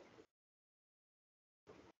 Thank you.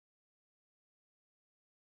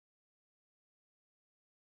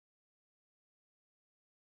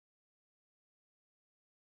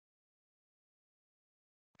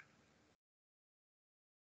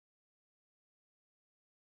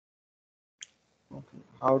 Okay.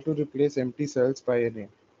 How to replace empty cells by NA?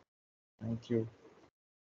 Thank you.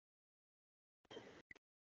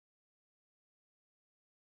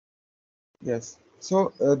 Yes.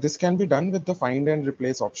 So this can be done with the find and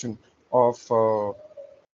replace option of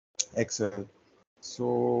Excel.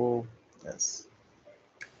 So yes.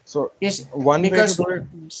 So yes, one way to do it.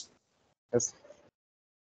 Yes.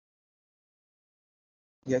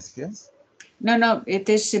 Yes. Yes. No, it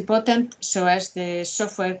is important so as the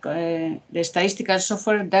software, the statistical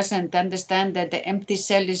software doesn't understand that the empty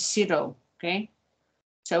cell is zero, okay?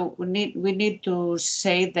 So we need to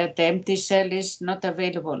say that the empty cell is not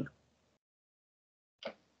available.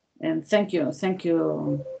 And thank you,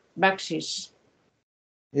 Baxis.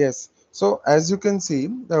 Yes. So as you can see,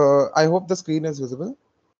 I hope the screen is visible.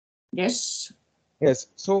 Yes. Yes.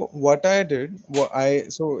 So what I did,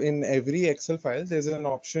 so in every Excel file, there's an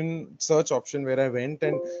option, search option, where I went,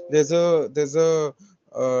 and there's a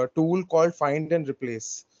tool called Find and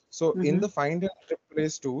Replace. So in the Find and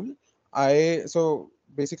Replace tool, so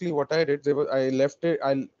basically what I did, I left it,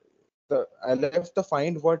 I left the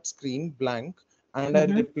find what screen blank, and I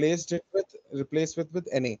replaced with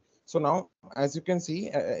NA. So now, as you can see,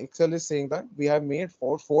 Excel is saying that we have made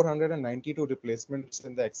 492 replacements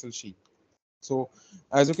in the Excel sheet. So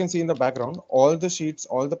as you can see in the background, all the sheets,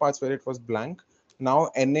 all the parts where it was blank,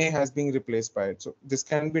 now NA has been replaced by it. So this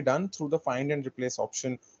can be done through the find and replace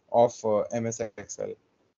option of MS Excel.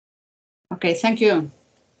 Okay, thank you.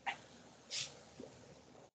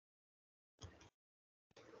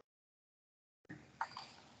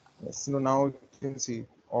 Yes, so now you can see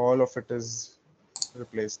all of it is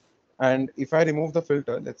replaced. And if I remove the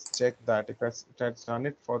filter, let's check that if it has done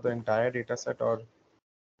it for the entire data set, or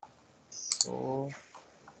so.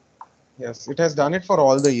 Yes, it has done it for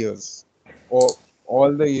all the years, or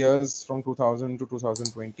all the years from 2000 to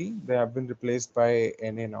 2020. They have been replaced by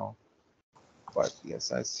NA now. But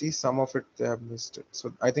yes, I see some of it they have missed it.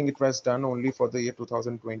 So I think it was done only for the year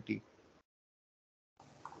 2020.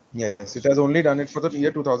 Yes, it has only done it for the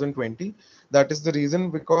year 2020. That is the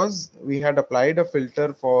reason, because we had applied a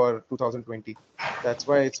filter for 2020. That's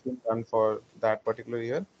why it's been done for that particular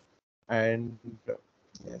year. And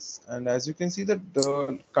yes, and as you can see that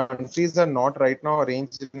the countries are not right now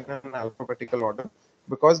arranged in an alphabetical order,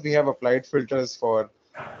 because we have applied filters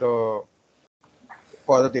the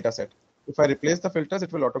for the data set. If I replace the filters,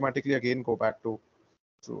 it will automatically again go back to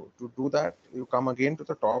do that. You come again to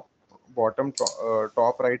the top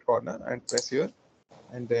right corner and press here,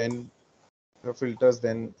 and then the filters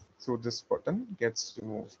then through this button gets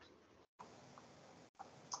removed.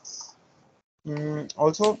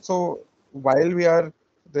 Also, so while we are,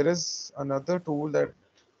 there is another tool that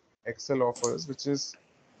Excel offers, which is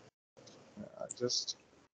just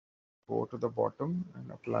go to the bottom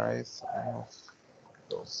and apply some of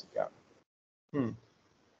those. Yeah. Hmm.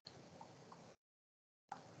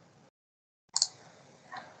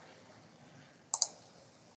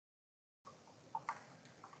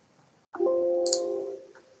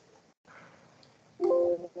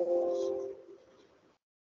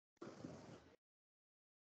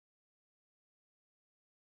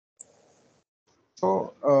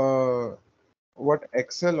 So what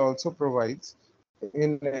Excel also provides,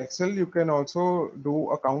 in Excel you can also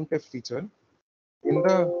do a COUNTIF feature. In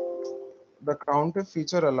the COUNTIF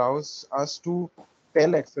feature allows us to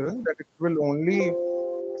tell Excel that it will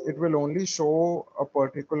only show a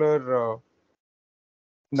particular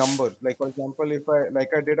number. Like for example, if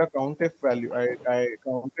I did a COUNTIF value, I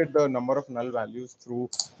counted the number of null values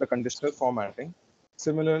through the conditional formatting.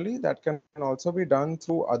 Similarly, that can also be done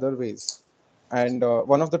through other ways. And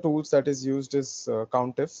one of the tools that is used is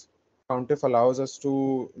COUNTIF. COUNTIF allows us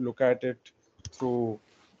to look at it through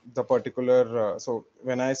the particular. So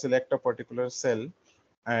when I select a particular cell,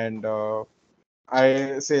 and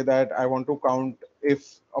I say that I want to count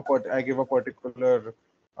if I give a particular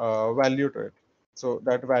value to it. So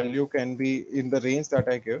that value can be in the range that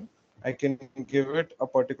I give. I can give it a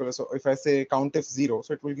particular. So if I say count if 0,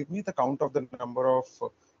 so it will give me the count of the number of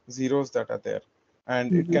zeros that are there,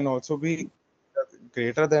 and it can also be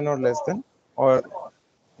greater than or less than. Or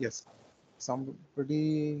yes,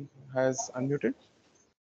 somebody has unmuted.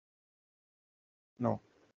 No.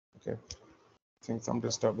 Okay. Think some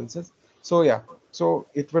disturbances. So yeah, so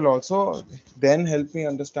it will also then help me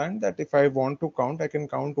understand that if I want to count, I can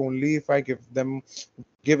count only if I give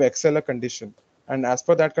Excel a condition, and as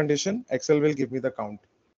per that condition, Excel will give me the count.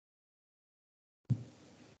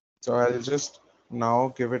 So I'll just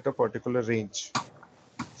now give it a particular range.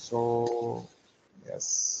 So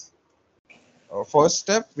yes, first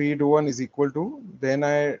step we do an is equal to, then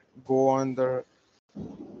I go on the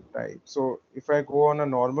type. So if I go on a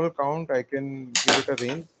normal count, I can give it a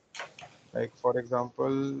range. Like for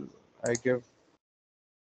example, I give,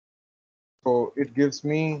 so it gives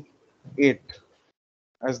me 8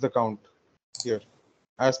 as the count here,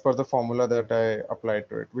 as per the formula that I applied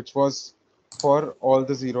to it, which was for all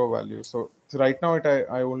the 0 values. So right now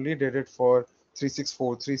I only did it for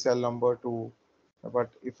 3643 cell number 2.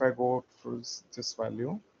 But if I go through this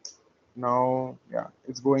value, now, yeah,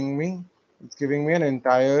 it's giving me an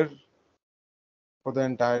entire, for the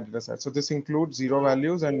entire data set. So this includes 0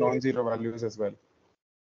 values and non-zero values as well.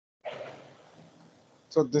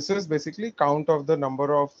 So this is basically count of the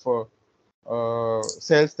number of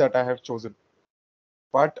cells that I have chosen.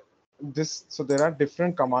 But so there are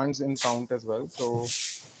different commands in count as well. So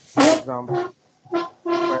for example, if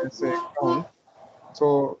I say count,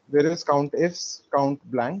 so there is count ifs, count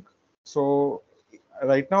blank. So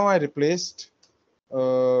right now I replaced,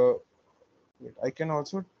 I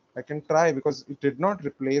can try, because it did not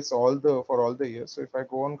replace for all the years. So if I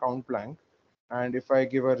go on count blank, and if I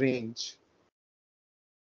give a range,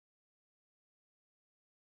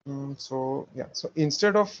 so yeah, so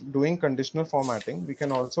instead of doing conditional formatting, we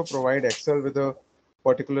can also provide Excel with a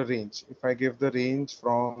particular range. If I give the range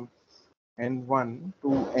from N1 to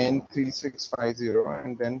N3650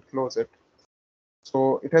 and then close it.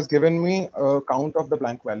 So it has given me a count of the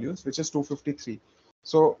blank values, which is 253.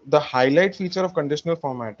 So the highlight feature of conditional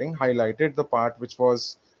formatting highlighted the part which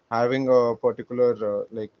was having a particular,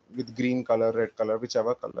 like with green color, red color,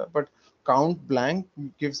 whichever color. But count blank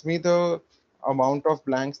gives me the amount of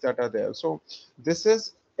blanks that are there. So this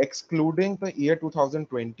is excluding the year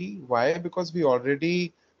 2020. Why? Because we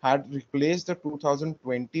already had replaced the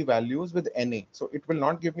 2020 values with NA. So it will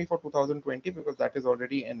not give me for 2020 because that is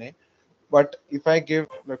already NA. But if I give,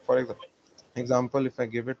 like for example, if I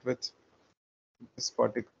give it with this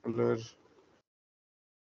particular,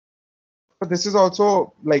 but this is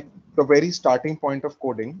also like the very starting point of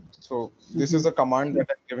coding. So this is a command that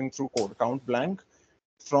I'm giving through code. Count blank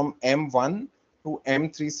from M1 to N3650. So this is the range that I'm giving. So if I go on count blank, and if I give a range from N1 to N3650, then it will give me the count of the blank values, which is 253. So to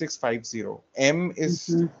M3650. M is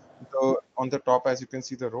the on the top, as you can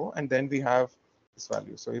see the row, and then we have this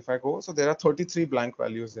value. So if I go, so there are 33 blank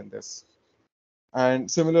values in this. And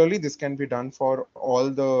similarly, this can be done for all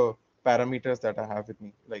the parameters that I have with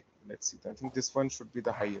me. Like, let's see, I think this one should be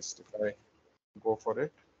the highest if I go for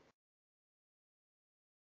it.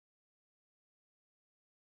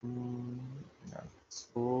 Yeah.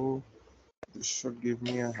 So this should give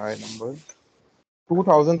me a high number.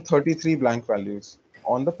 2033 blank values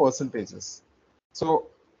on the percentages. So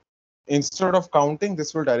instead of counting,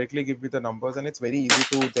 this will directly give me the numbers, and it's very easy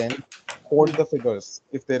to then code the figures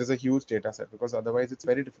if there is a huge data set, because otherwise it's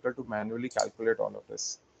very difficult to manually calculate all of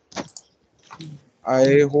this.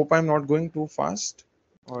 I hope I'm not going too fast,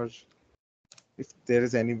 or if there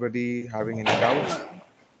is anybody having any doubts.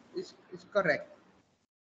 It's correct.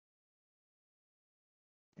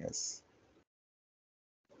 Yes.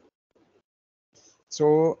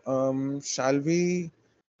 So shall we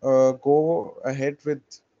go ahead with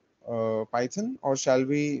Python, or shall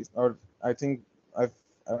we? Or I think I've,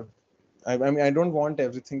 I've I mean, I don't want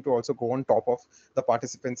everything to also go on top of the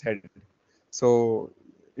participant's head. So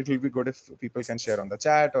it will be good if people can share on the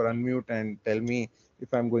chat or unmute and tell me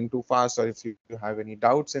if I'm going too fast, or if you have any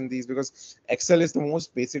doubts in these, because Excel is the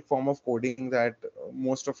most basic form of coding that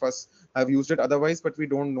most of us have used it otherwise, but we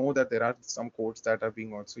don't know that there are some codes that are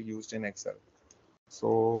being also used in Excel.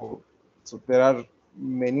 So there are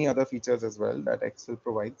many other features as well that Excel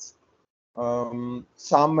provides.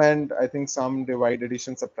 Some, and I think some divide,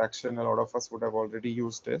 addition, subtraction, a lot of us would have already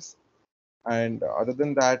used this. And other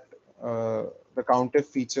than that, the COUNTIF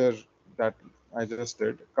feature that I just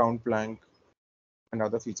did, count blank, and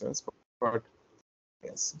other features. But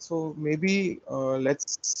yes, so maybe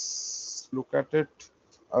let's look at it.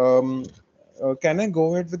 Can I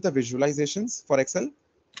go ahead with the visualizations for Excel?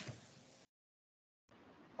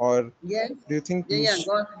 Or Yes. do you think Yeah,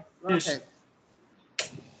 go ahead.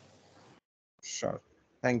 Sure.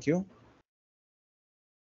 Thank you.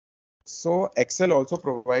 So Excel also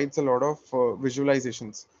provides a lot of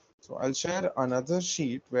visualizations. So I'll share another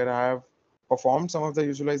sheet where I have performed some of the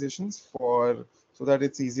visualizations for, so that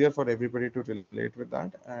it's easier for everybody to relate with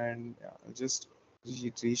that. And yeah, I'll just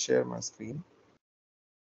reshare my screen.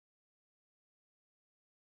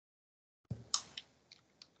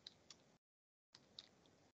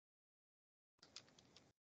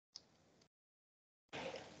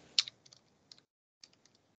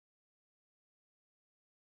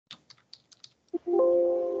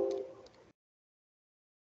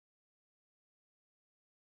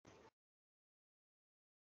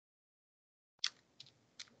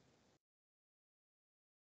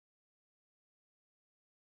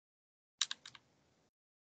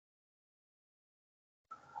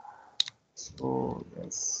 So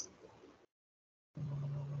yes.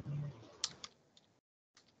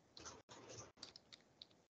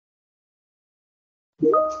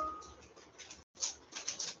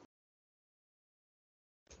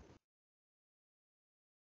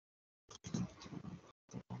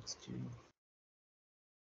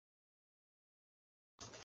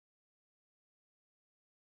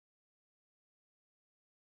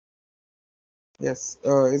 Yes.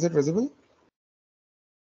 Is it visible?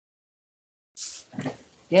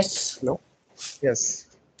 Yes. Hello. Yes.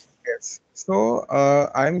 Yes. So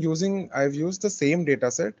I've used the same data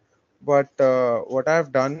set, but what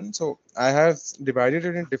I've done, so I have divided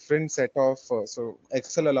it in different set of, so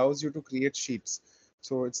Excel allows you to create sheets.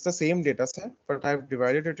 So it's the same data set, but I've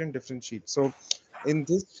divided it in different sheets. So in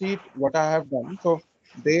this sheet, what I have done, so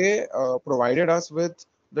they provided us with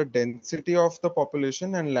the density of the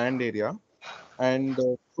population and land area. And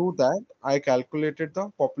through that, I calculated the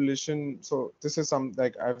population. So this is some,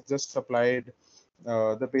 like, I've just applied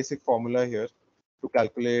the basic formula here to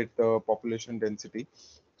calculate the population density.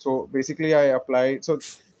 So basically I apply, so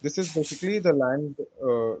this is basically the land.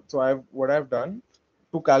 So what I've done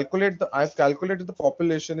to calculate I've calculated the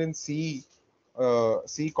population in C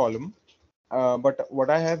column. But what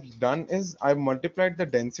I have done is I've multiplied the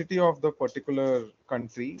density of the particular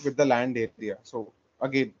country with the land area. So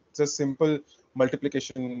again, it's a simple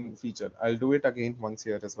multiplication feature. I'll do it again once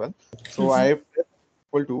here as well. So I press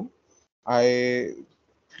equal to, I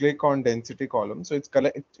click on density column. So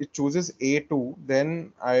it chooses A2.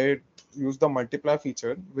 Then I use the multiply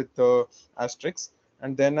feature with the asterisk,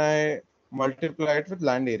 and then I multiply it with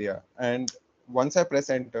land area. And once I press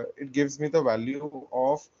enter, it gives me the value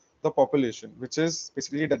of the population, which is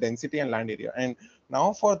basically the density and land area. And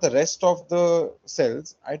now for the rest of the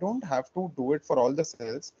cells, I don't have to do it for all the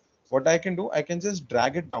cells. What I can do, I can just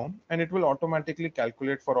drag it down and it will automatically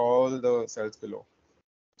calculate for all the cells below.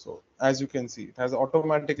 So as you can see, it has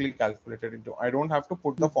automatically calculated into, I don't have to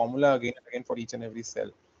put the formula again and again for each and every cell,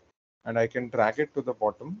 and I can drag it to the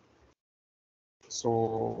bottom. So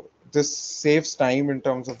this saves time in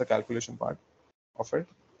terms of the calculation part of it.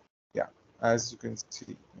 Yeah, as you can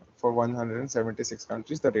see, for 176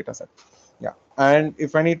 countries, the data set. Yeah, and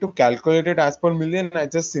if I need to calculate it as per million, I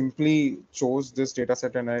just simply chose this data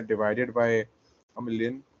set and I divided by a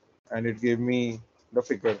million, and it gave me the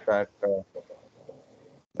figure that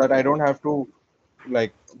I don't have to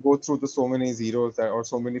like go through the so many zeros that, or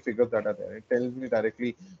so many figures that are there. It tells me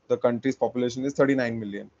directly the country's population is 39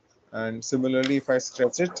 million, and similarly, if I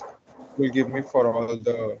stretch it, it will give me for all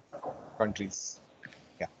the countries.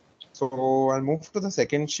 Yeah. So I'll move to the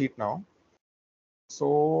second sheet now.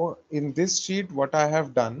 So in this sheet, what I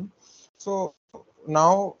have done, so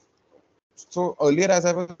now, so earlier as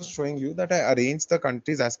I was showing you that I arranged the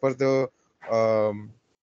countries as per um,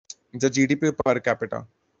 the GDP per capita.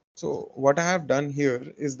 So what I have done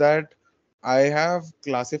here is that I have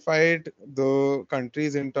classified the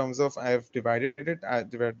countries in terms of, I have divided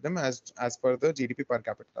them as per the GDP per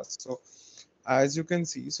capita. So as you can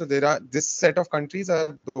see, so there are, this set of countries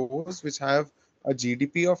are those which have a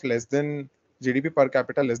GDP of less than, GDP per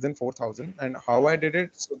capita less than 4,000. And how I did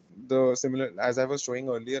it, so the similar as I was showing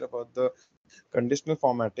earlier about the conditional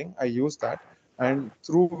formatting, I used that, and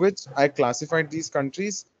through which I classified these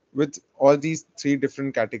countries with all these three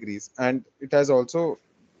different categories. And it has also,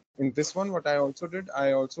 in this one, what I also did,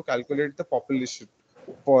 I also calculated the population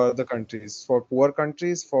for the countries, for poor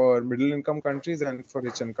countries, for middle income countries, and for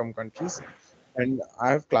rich income countries. And I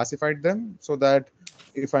have classified them so that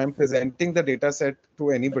if I'm presenting the data set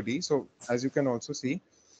to anybody, so as you can also see,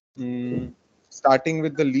 mm, starting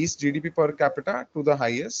with the least GDP per capita to the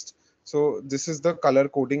highest. So this is the color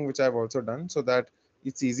coding which I've also done so that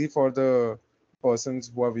it's easy for the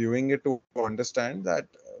persons who are viewing it to understand that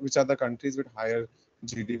which are the countries with higher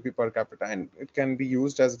GDP per capita, and it can be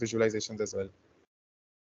used as visualizations as well.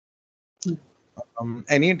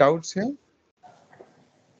 Any doubts here?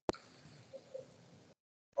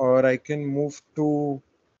 Or I can move to,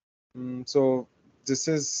 so this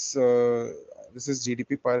is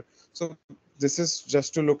GDP per. So this is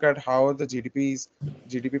just to look at how the GDP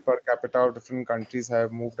per capita of different countries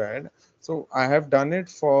have moved ahead. So I have done it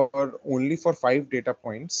for only for 5 data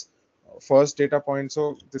points. First data point.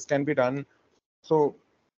 So this can be done. So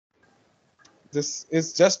this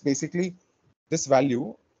is just basically, this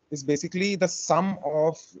value is basically the sum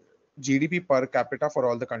of GDP per capita for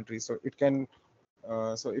all the countries. So it can,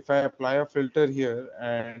 so if I apply a filter here,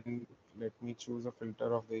 and let me choose a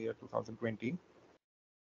filter of the year 2020,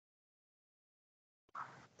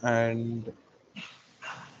 and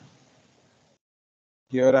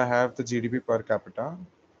here I have the GDP per capita,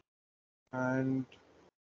 and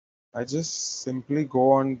I just simply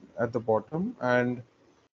go on at the bottom and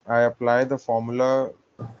I apply the formula,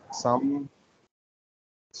 some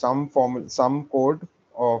some code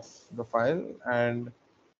of the file, and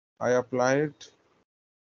I apply it.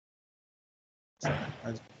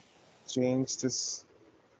 I change this.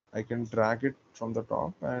 I can drag it from the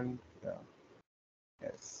top, and yeah,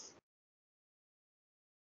 yes.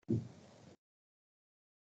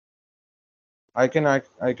 I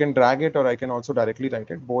can drag it, or I can also directly write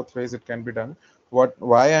it. Both ways it can be done.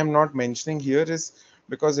 Why I'm not mentioning here is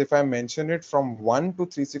because if I mention it from 1 to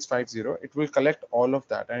 3650, it will collect all of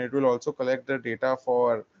that, and it will also collect the data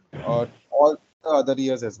for all the other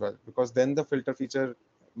years as well, because then the filter feature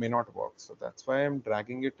may not work. So that's why I'm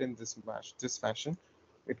dragging it in this fashion.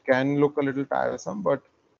 It can look a little tiresome, but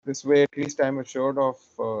this way at least I'm assured of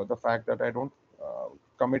the fact that I don't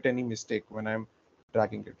commit any mistake when I'm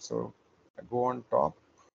dragging it. So I go on top,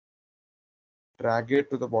 drag it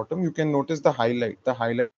to the bottom. You can notice the highlight. The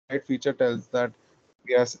highlight feature tells that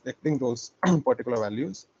we are selecting those particular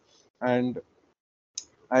values, and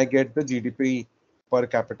I get the GDP per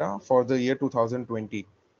capita for the year 2020.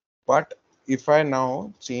 But if I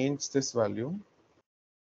now change this value,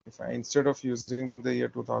 if I, instead of using the year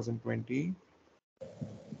 2020,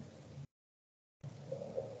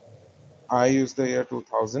 I use the year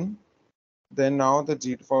 2000, then now the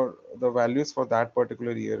G for the values for that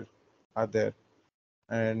particular year are there.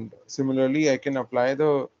 And similarly, I can apply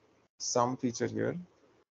the sum feature here.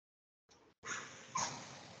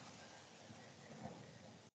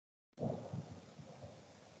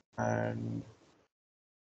 And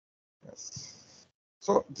yes,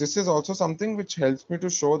 so this is also something which helps me to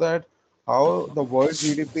show that how the world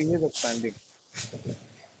GDP is expanding.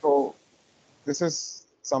 So this is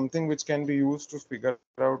something which can be used to figure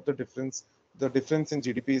out the difference in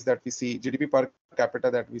GDPs that we see, GDP per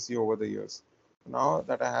capita that we see over the years. Now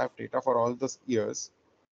that I have data for all the years,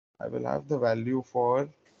 I will have the value for,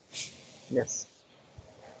 yes.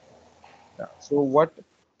 Yeah. So what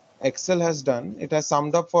Excel has done, it has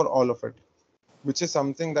summed up for all of it, which is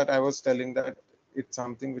something that I was telling that it's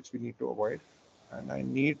something which we need to avoid. And I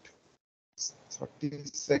need 30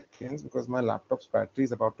 seconds because my laptop's battery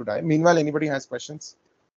is about to die. Meanwhile, anybody has questions?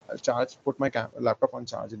 I'll put my laptop on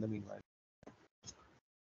charge in the meanwhile.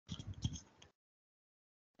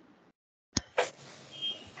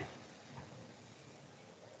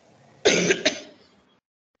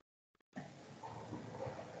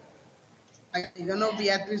 I don't know,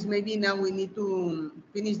 Beatrice, maybe now we need to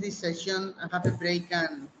finish this session and have a break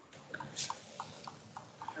and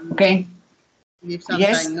Okay. leave some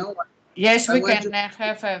Yes. time, no? Yes, I we want can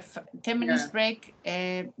have a 10 minutes break.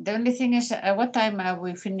 The only thing is, at what time are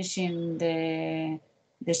we finishing the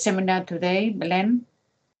seminar today, Belen?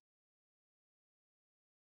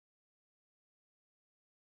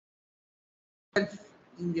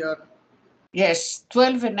 In your Yes,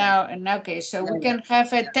 12 now. And okay, so we can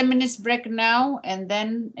have a 10 minutes break now and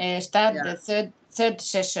then start the third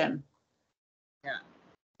session. Yeah.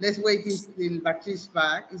 Let's wait till Bakshish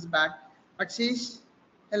is back. Bakshish,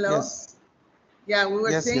 hello. Yes. Yeah, we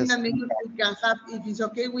were saying yes. that maybe we can have, if it's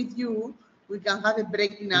okay with you, we can have a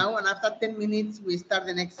break now, and after 10 minutes, we start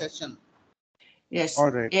the next session. Yes.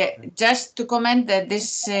 All right. Yeah, just to comment that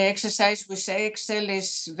this exercise with Excel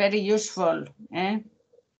is very useful. Eh?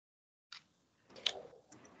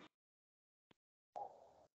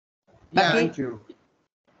 Yeah. Thank you.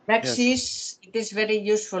 Praxis, it is very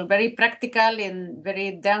useful, very practical and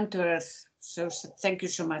very down to earth. So thank you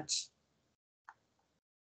so much.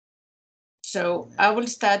 So I will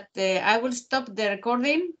stop the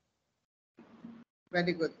recording.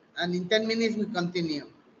 Very good. And in 10 minutes, we continue.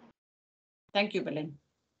 Thank you, Belen.